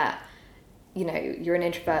say that, you know, you're an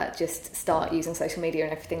introvert, just start using social media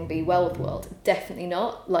and everything will be well with the world. Definitely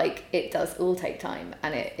not. Like, it does all take time,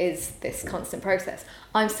 and it is this constant process.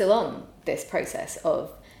 I'm still on this process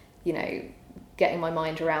of, you know, getting my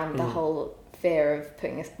mind around the whole fear of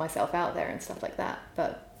putting myself out there and stuff like that.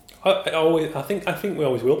 But I think we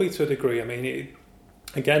always will be, to a degree. I mean,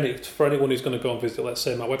 it's for anyone who's going to go and visit, let's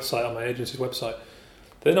say, my website or my agency's website,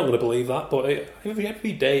 they're not going to believe that. But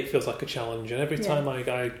every day it feels like a challenge, and every time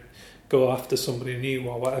I go after somebody new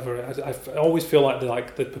or whatever, I always feel like they're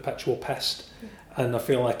like the perpetual pest, and I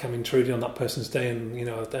feel like I'm intruding on that person's day, and, you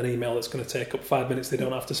know, an email that's going to take up 5 minutes they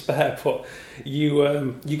don't have to spare. But you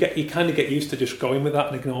kind of get used to just going with that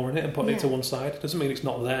and ignoring it and putting it to one side. It doesn't mean it's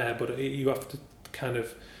not there, but you have to kind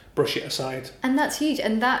of brush it aside. And that's huge,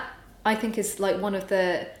 and that, I think, is like one of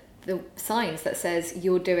the signs that says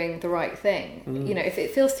you're doing the right thing. You know, if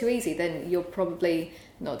it feels too easy, then you're probably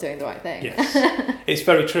not doing the right thing. Yes, it's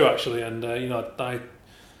very true, actually. And you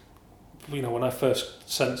know, when I first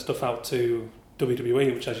sent stuff out to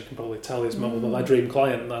WWE, which, as you can probably tell, is my dream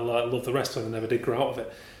client, and I love the wrestling and never did grow out of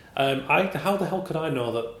it. How the hell could I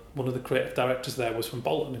know that one of the creative directors there was from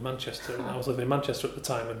Bolton in Manchester, and I was living in Manchester at the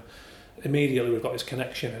time, and immediately we've got this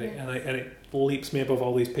connection, and it leaps me above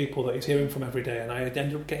all these people that he's hearing from every day, and I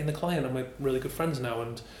ended up getting the client, and we're really good friends now.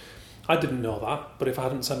 And I didn't know that, but if I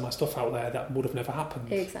hadn't sent my stuff out there, that would have never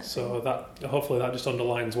happened. Exactly. So that, hopefully, that just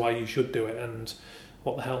underlines why you should do it, and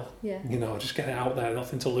what the hell, you know, just get it out there,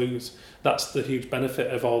 nothing to lose. That's the huge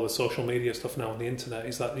benefit of all the social media stuff now on the internet,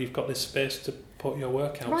 is that you've got this space to put your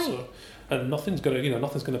work out. So, and nothing's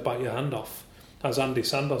gonna bite your hand off. As Andy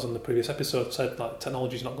Sandoz on the previous episode said, like,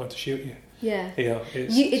 technology's not going to shoot you. Yeah. You know,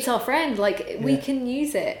 it's our friend. Like, we can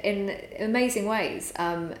use it in amazing ways,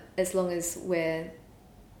 as long as we're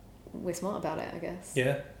smart about it, I guess.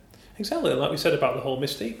 Yeah, exactly. Like we said about the whole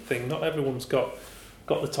mystique thing, not everyone's got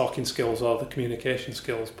the talking skills or the communication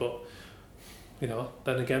skills, but, you know,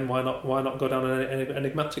 then again, why not go down an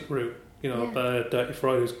enigmatic route? You know, Dirty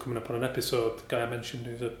Freud, who's coming up on an episode, the guy I mentioned,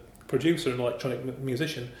 who's a producer and electronic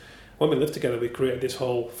musician. When we lived together, we created this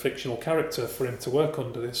whole fictional character for him to work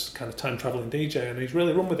under, this kind of time-travelling DJ, and he's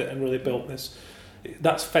really run with it and really built this.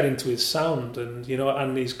 That's fed into his sound, and, you know,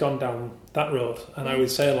 and he's gone down that road. And I would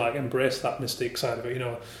say, like, embrace that mystique side of it. You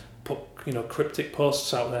know, put, you know, cryptic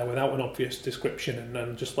posts out there without an obvious description,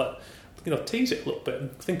 and just let, you know, tease it a little bit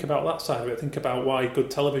and think about that side of it. Think about why good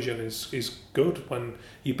television is good when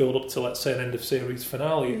you build up to, let's say, an end of series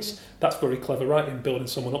finale. That's very clever writing, building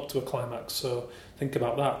someone up to a climax. So think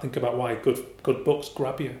about that. Think about why good books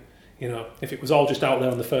grab you. You know, if it was all just out there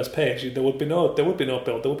on the first page, there would be no build, there would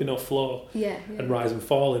be no flow, and rise and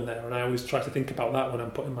fall in there. And I always try to think about that when I'm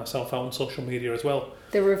putting myself out on social media as well.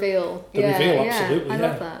 The reveal, absolutely, I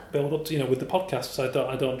love that. Build up to, you know, with the podcasts,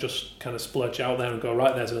 I don't just kind of splurge out there and go,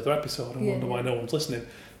 right, there's another episode, and wonder why no one's listening.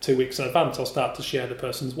 2 weeks in advance, I'll start to share the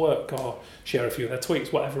person's work or share a few of their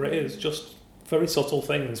tweets, whatever it is, just very subtle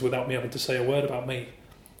things without me having to say a word about me.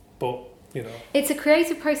 But, you know, it's a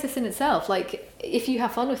creative process in itself. Like, if you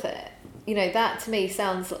have fun with it, you know, that to me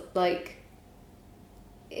sounds like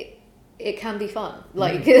it can be fun.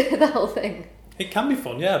 Like, the whole thing. It can be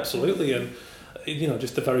fun, yeah, absolutely. And, you know,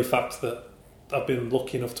 just the very fact that I've been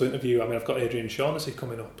lucky enough to interview, I mean, I've got Adrian Shaughnessy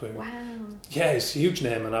coming up. Who, wow. Yeah, it's a huge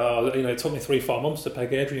name, and you know, it took me 3-4 months to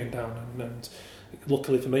peg Adrian down, and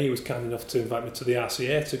luckily for me, he was kind enough to invite me to the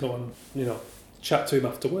RCA to go and, you know, chat to him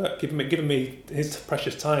after work, giving me his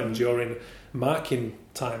precious time during marking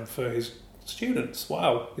time for his students.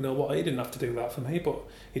 Wow, you know what, he didn't have to do that for me, but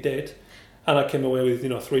he did. And I came away with, you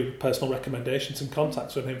know, 3 personal recommendations and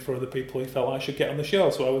contacts from him for other people he felt I should get on the show.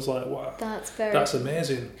 So I was like, wow, that's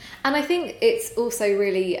amazing. And I think it's also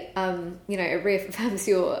really, you know, it reaffirms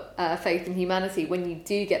your faith in humanity when you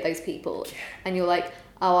do get those people and you're like,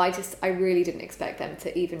 oh, I really didn't expect them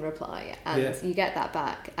to even reply. And you get that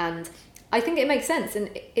back. And I think it makes sense.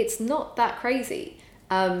 And it's not that crazy,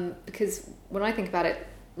 because when I think about it,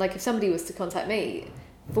 like, if somebody was to contact me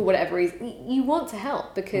for whatever reason, you want to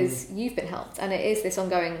help because you've been helped, and it is this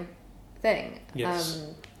ongoing thing. Yes,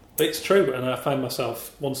 it's true. And I find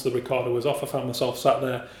myself, once the recorder was off, I found myself sat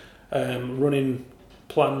there running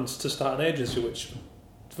plans to start an agency, which is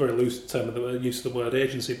a very loose term of the use of the word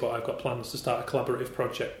agency, but I've got plans to start a collaborative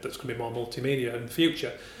project that's going to be more multimedia in the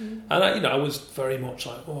future. And I was very much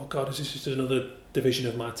like, oh God, is this just another division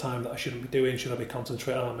of my time that I shouldn't be doing? Should I be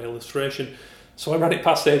concentrating on my illustration? So I ran it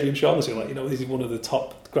past Adrian Shaughnessy, like, he's one of the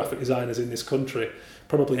top graphic designers in this country,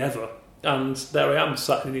 probably ever. And there I am,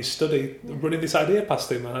 sat in his study, running this idea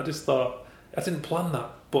past him, and I just thought, I didn't plan that,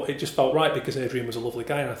 but it just felt right because Adrian was a lovely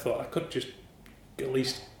guy, and I thought I could just at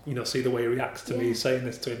least, see the way he reacts to me saying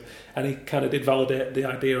this to him. And he kind of did validate the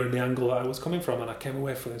idea and the angle that I was coming from, and I came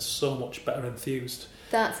away feeling so much better enthused.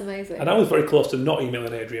 That's amazing. And I was very close to not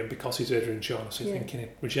emailing Adrian because he's Adrian Shaughnessy, thinking he'd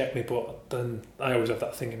reject me, but then I always have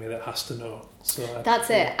that thing in me that has to know. So that's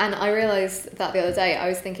it. And I realised that the other day, I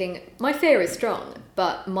was thinking, my fear is strong,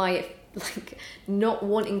 but my not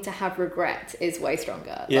wanting to have regret is way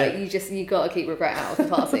stronger. Yeah. You got to keep regret out of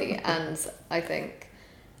the party, and I think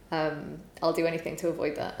I'll do anything to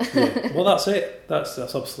avoid that. Yeah. Well, that's it. That's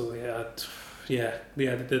absolutely it.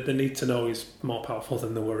 The need to know is more powerful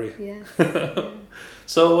than the worry. Yeah.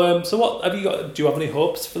 So what have you got? Do you have any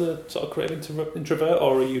hopes for the sort of creative introvert,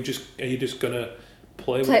 or are you just gonna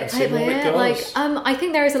play with it and see where it goes? I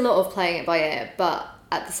think there is a lot of playing it by ear, but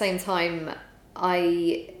at the same time,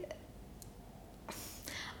 I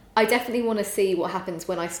definitely want to see what happens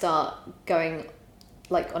when I start going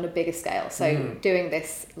on a bigger scale. So doing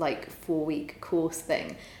this 4-week course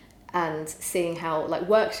thing and seeing how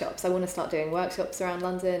workshops. I want to start doing workshops around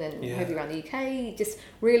London and maybe around the UK, just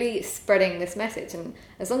really spreading this message. And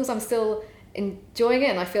as long as I'm still enjoying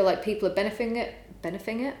it and I feel like people are benefiting from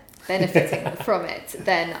it,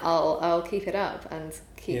 then I'll keep it up and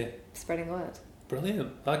keep spreading the word.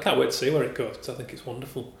 Brilliant. I can't wait to see where it goes because I think it's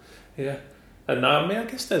wonderful. Yeah. And I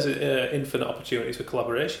guess there's infinite opportunities for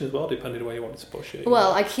collaboration as well, depending on where you want to push it.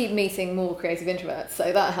 Well, I keep meeting more creative introverts,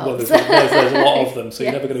 so that helps. Well, there's a lot of them, so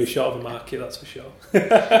you're never going to be short of a market, that's for sure.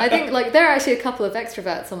 I think there are actually a couple of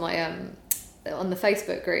extroverts on my on the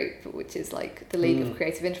Facebook group, which is the League of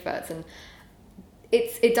Creative Introverts, and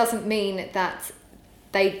it doesn't mean that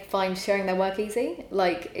they find sharing their work easy.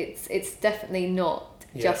 It's definitely not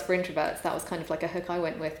just for introverts. That was kind of a hook I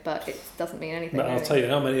went with, but it doesn't mean anything. But I'll tell you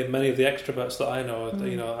now, many of the extroverts that I know,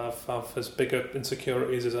 have as bigger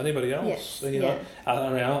insecurities as anybody else. Yes,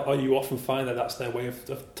 and you often find that that's their way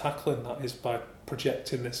of tackling that is by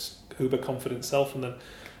projecting this uber confident self, and then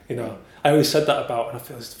I always said that about, and I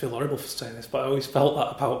feel horrible for saying this, but I always felt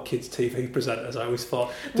that about kids' TV presenters. I always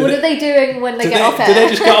thought, what are they doing when they get off air? Do they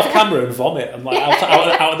just get off camera and vomit and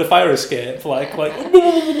out of the fire escape, just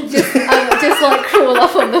crawl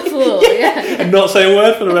off on the floor, and not say a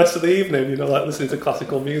word for the rest of the evening? Listening to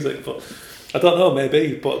classical music, but. I don't know,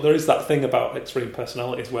 maybe, but there is that thing about extreme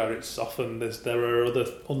personalities where it's often there are other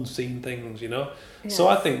unseen things, Yeah. So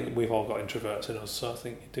I think we've all got introverts in us, so I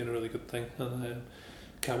think you're doing a really good thing, and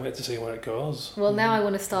can't wait to see where it goes. Well, now I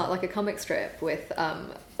want to start a comic strip with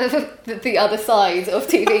the other side of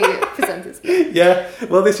TV presenters. Yeah,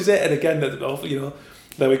 well, this is it, and again, there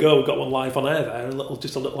we go. We've got one live on air there. A little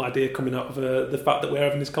idea coming out of the fact that we're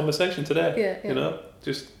having this conversation today. Yeah.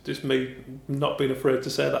 Just me not being afraid to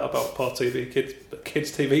say that about poor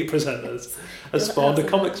kids TV presenters has spawned a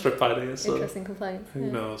comic strip idea. So interesting complaint.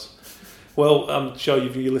 Who knows? Well, I'm sure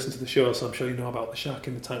you listen to the show, so I'm sure you know about the Shark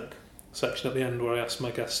in the Tank section at the end, where I ask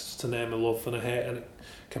my guests to name a love and a hate, and it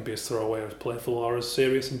can be as throwaway or as playful or as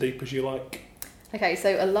serious and deep as you like. Okay,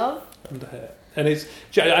 so a love and a hate. And I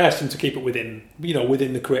asked them to keep it within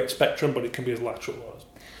the correct spectrum, but it can be as lateral as.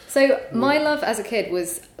 So my love as a kid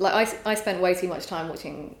was I spent way too much time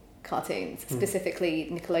watching cartoons, specifically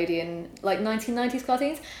Nickelodeon 1990s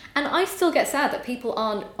cartoons, and I still get sad that people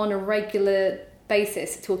aren't on a regular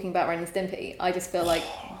basis talking about Ren and Stimpy. I just feel like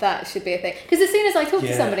that should be a thing, because as soon as I talk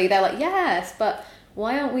to somebody, they're like, yes, but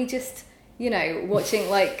why aren't we just watching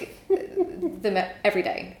them every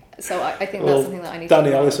day? So I think that's something that I need Danny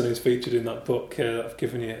to Allison, who's featured in that book that I've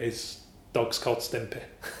given you, his dog's called Stimpy.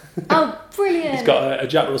 Oh, brilliant. He's got a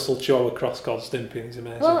Jack Russell Chihuahua cross called Stimpy, and he's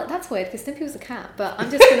amazing. Well, that's weird, because Stimpy was a cat, but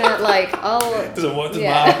I'm just going to, Doesn't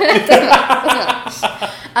matter.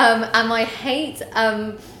 And my hate,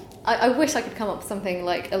 I wish I could come up with something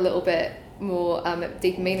a little bit more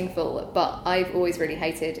deep and meaningful, but I've always really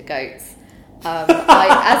hated goats. As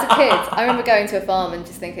a kid, I remember going to a farm and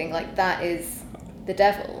just thinking, that is the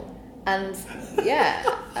devil. And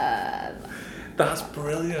that's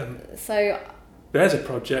brilliant. So there's a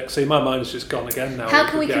project. See, my mind's just gone again now. How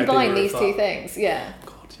can we combine these two things? Yeah.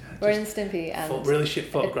 God, yeah. Ren and Stimpy and really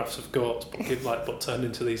shit photographs of goats, but turned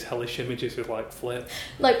into these hellish images with flame.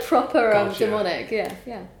 Proper demonic. Yeah.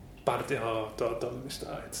 Bad. Oh, don't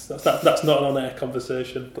start. That's not an on-air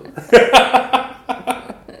conversation. But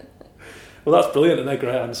Well, that's brilliant, and they're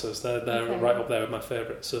great answers. They're Okay. right up there with my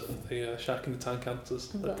favourites of the Shark in the Tank answers.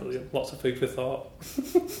 They're brilliant. Lots of food for thought.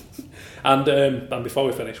 And before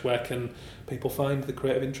we finish, where can people find The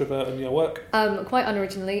Creative Introvert and your work? Quite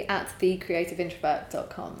unoriginally at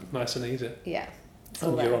thecreativeintrovert.com. Nice and easy. Yeah.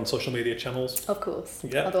 And you're on social media channels? Of course.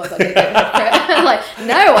 Yeah. Otherwise I'd be a bit hypocrite. Like,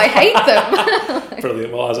 no, I hate them.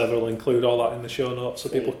 Brilliant. Well, as ever, we'll include all that in the show notes so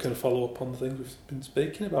Sweet. people can follow up on the things we've been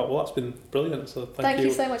speaking about. Well, that's been brilliant. So Thank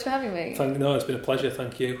you so much for having me. No, it's been a pleasure.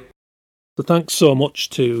 Thank you. So thanks so much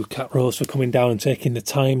to Kat Rose for coming down and taking the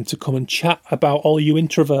time to come and chat about all you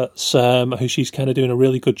introverts, who she's kind of doing a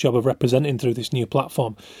really good job of representing through this new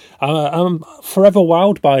platform. I'm forever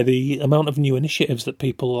wowed by the amount of new initiatives that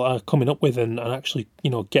people are coming up with and actually,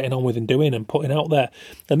 getting on with and doing and putting out there.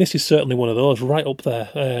 And this is certainly one of those, right up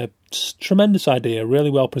there. Tremendous idea, really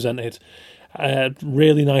well presented,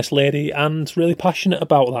 really nice lady and really passionate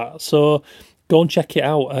about that. So go and check it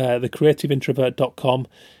out, thecreativeintrovert.com.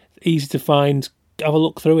 Easy to find. Have a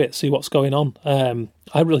look through it, see what's going on.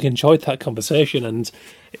 I really enjoyed that conversation, and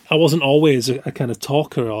I wasn't always a kind of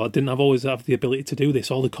talker, or I didn't always have the ability to do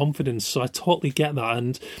this, all the confidence, so I totally get that.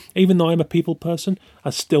 And even though I'm a people person,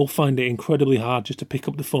 I still find it incredibly hard just to pick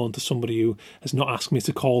up the phone to somebody who has not asked me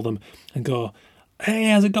to call them and go,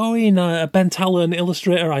 hey, how's it going? Ben Talon,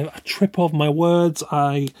 illustrator. I trip over my words.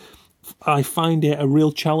 I find it a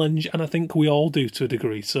real challenge, and I think we all do to a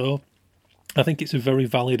degree. So I think it's a very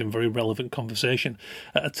valid and very relevant conversation.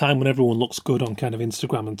 At a time when everyone looks good on kind of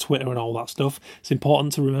Instagram and Twitter and all that stuff, it's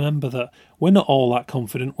important to remember that we're not all that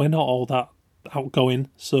confident, we're not all that outgoing.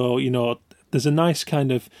 So, there's a nice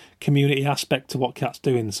kind of community aspect to what Kat's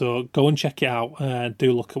doing. So go and check it out.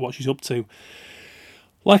 Do look at what she's up to.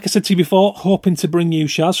 Like I said to you before, hoping to bring you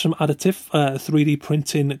Shaz from Additive, a 3D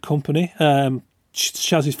printing company.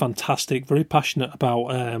 Shaz is fantastic, very passionate about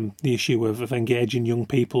the issue of engaging young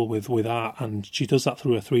people with art, and she does that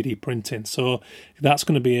through her 3D printing. So that's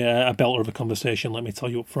going to be a belter of a conversation, let me tell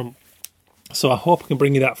you up front. So I hope I can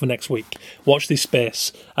bring you that for next week. Watch this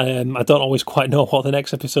space. I don't always quite know what the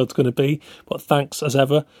next episode's going to be, but thanks as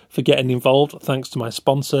ever for getting involved. Thanks to my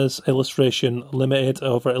sponsors, Illustration Limited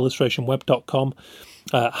over at illustrationweb.com,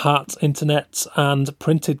 Heart Internet and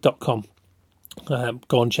Printed.com.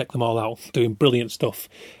 Go and check them all out. Doing brilliant stuff.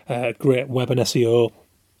 Great web and SEO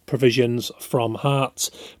provisions from Heart.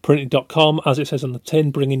 Printed.com, as it says on the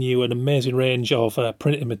tin, bringing you an amazing range of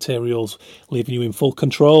printing materials, leaving you in full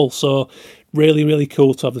control. So really, really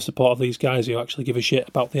cool to have the support of these guys who actually give a shit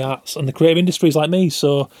about the arts and the creative industries like me.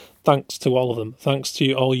 So thanks to all of them. Thanks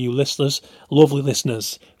to all you listeners, lovely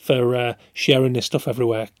listeners, for sharing this stuff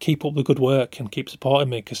everywhere. Keep up the good work and keep supporting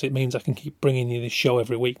me, because it means I can keep bringing you this show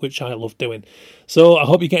every week, which I love doing. So I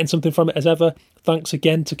hope you're getting something from it as ever. Thanks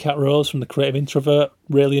again to Kat Rose from The Creative Introvert.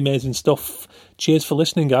 Really amazing stuff. Cheers for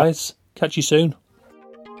listening, guys. Catch you soon.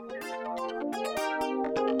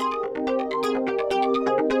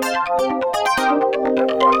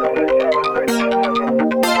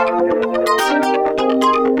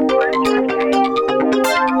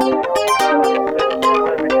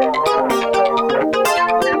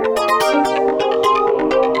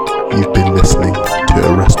 You've been listening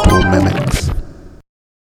to Arrest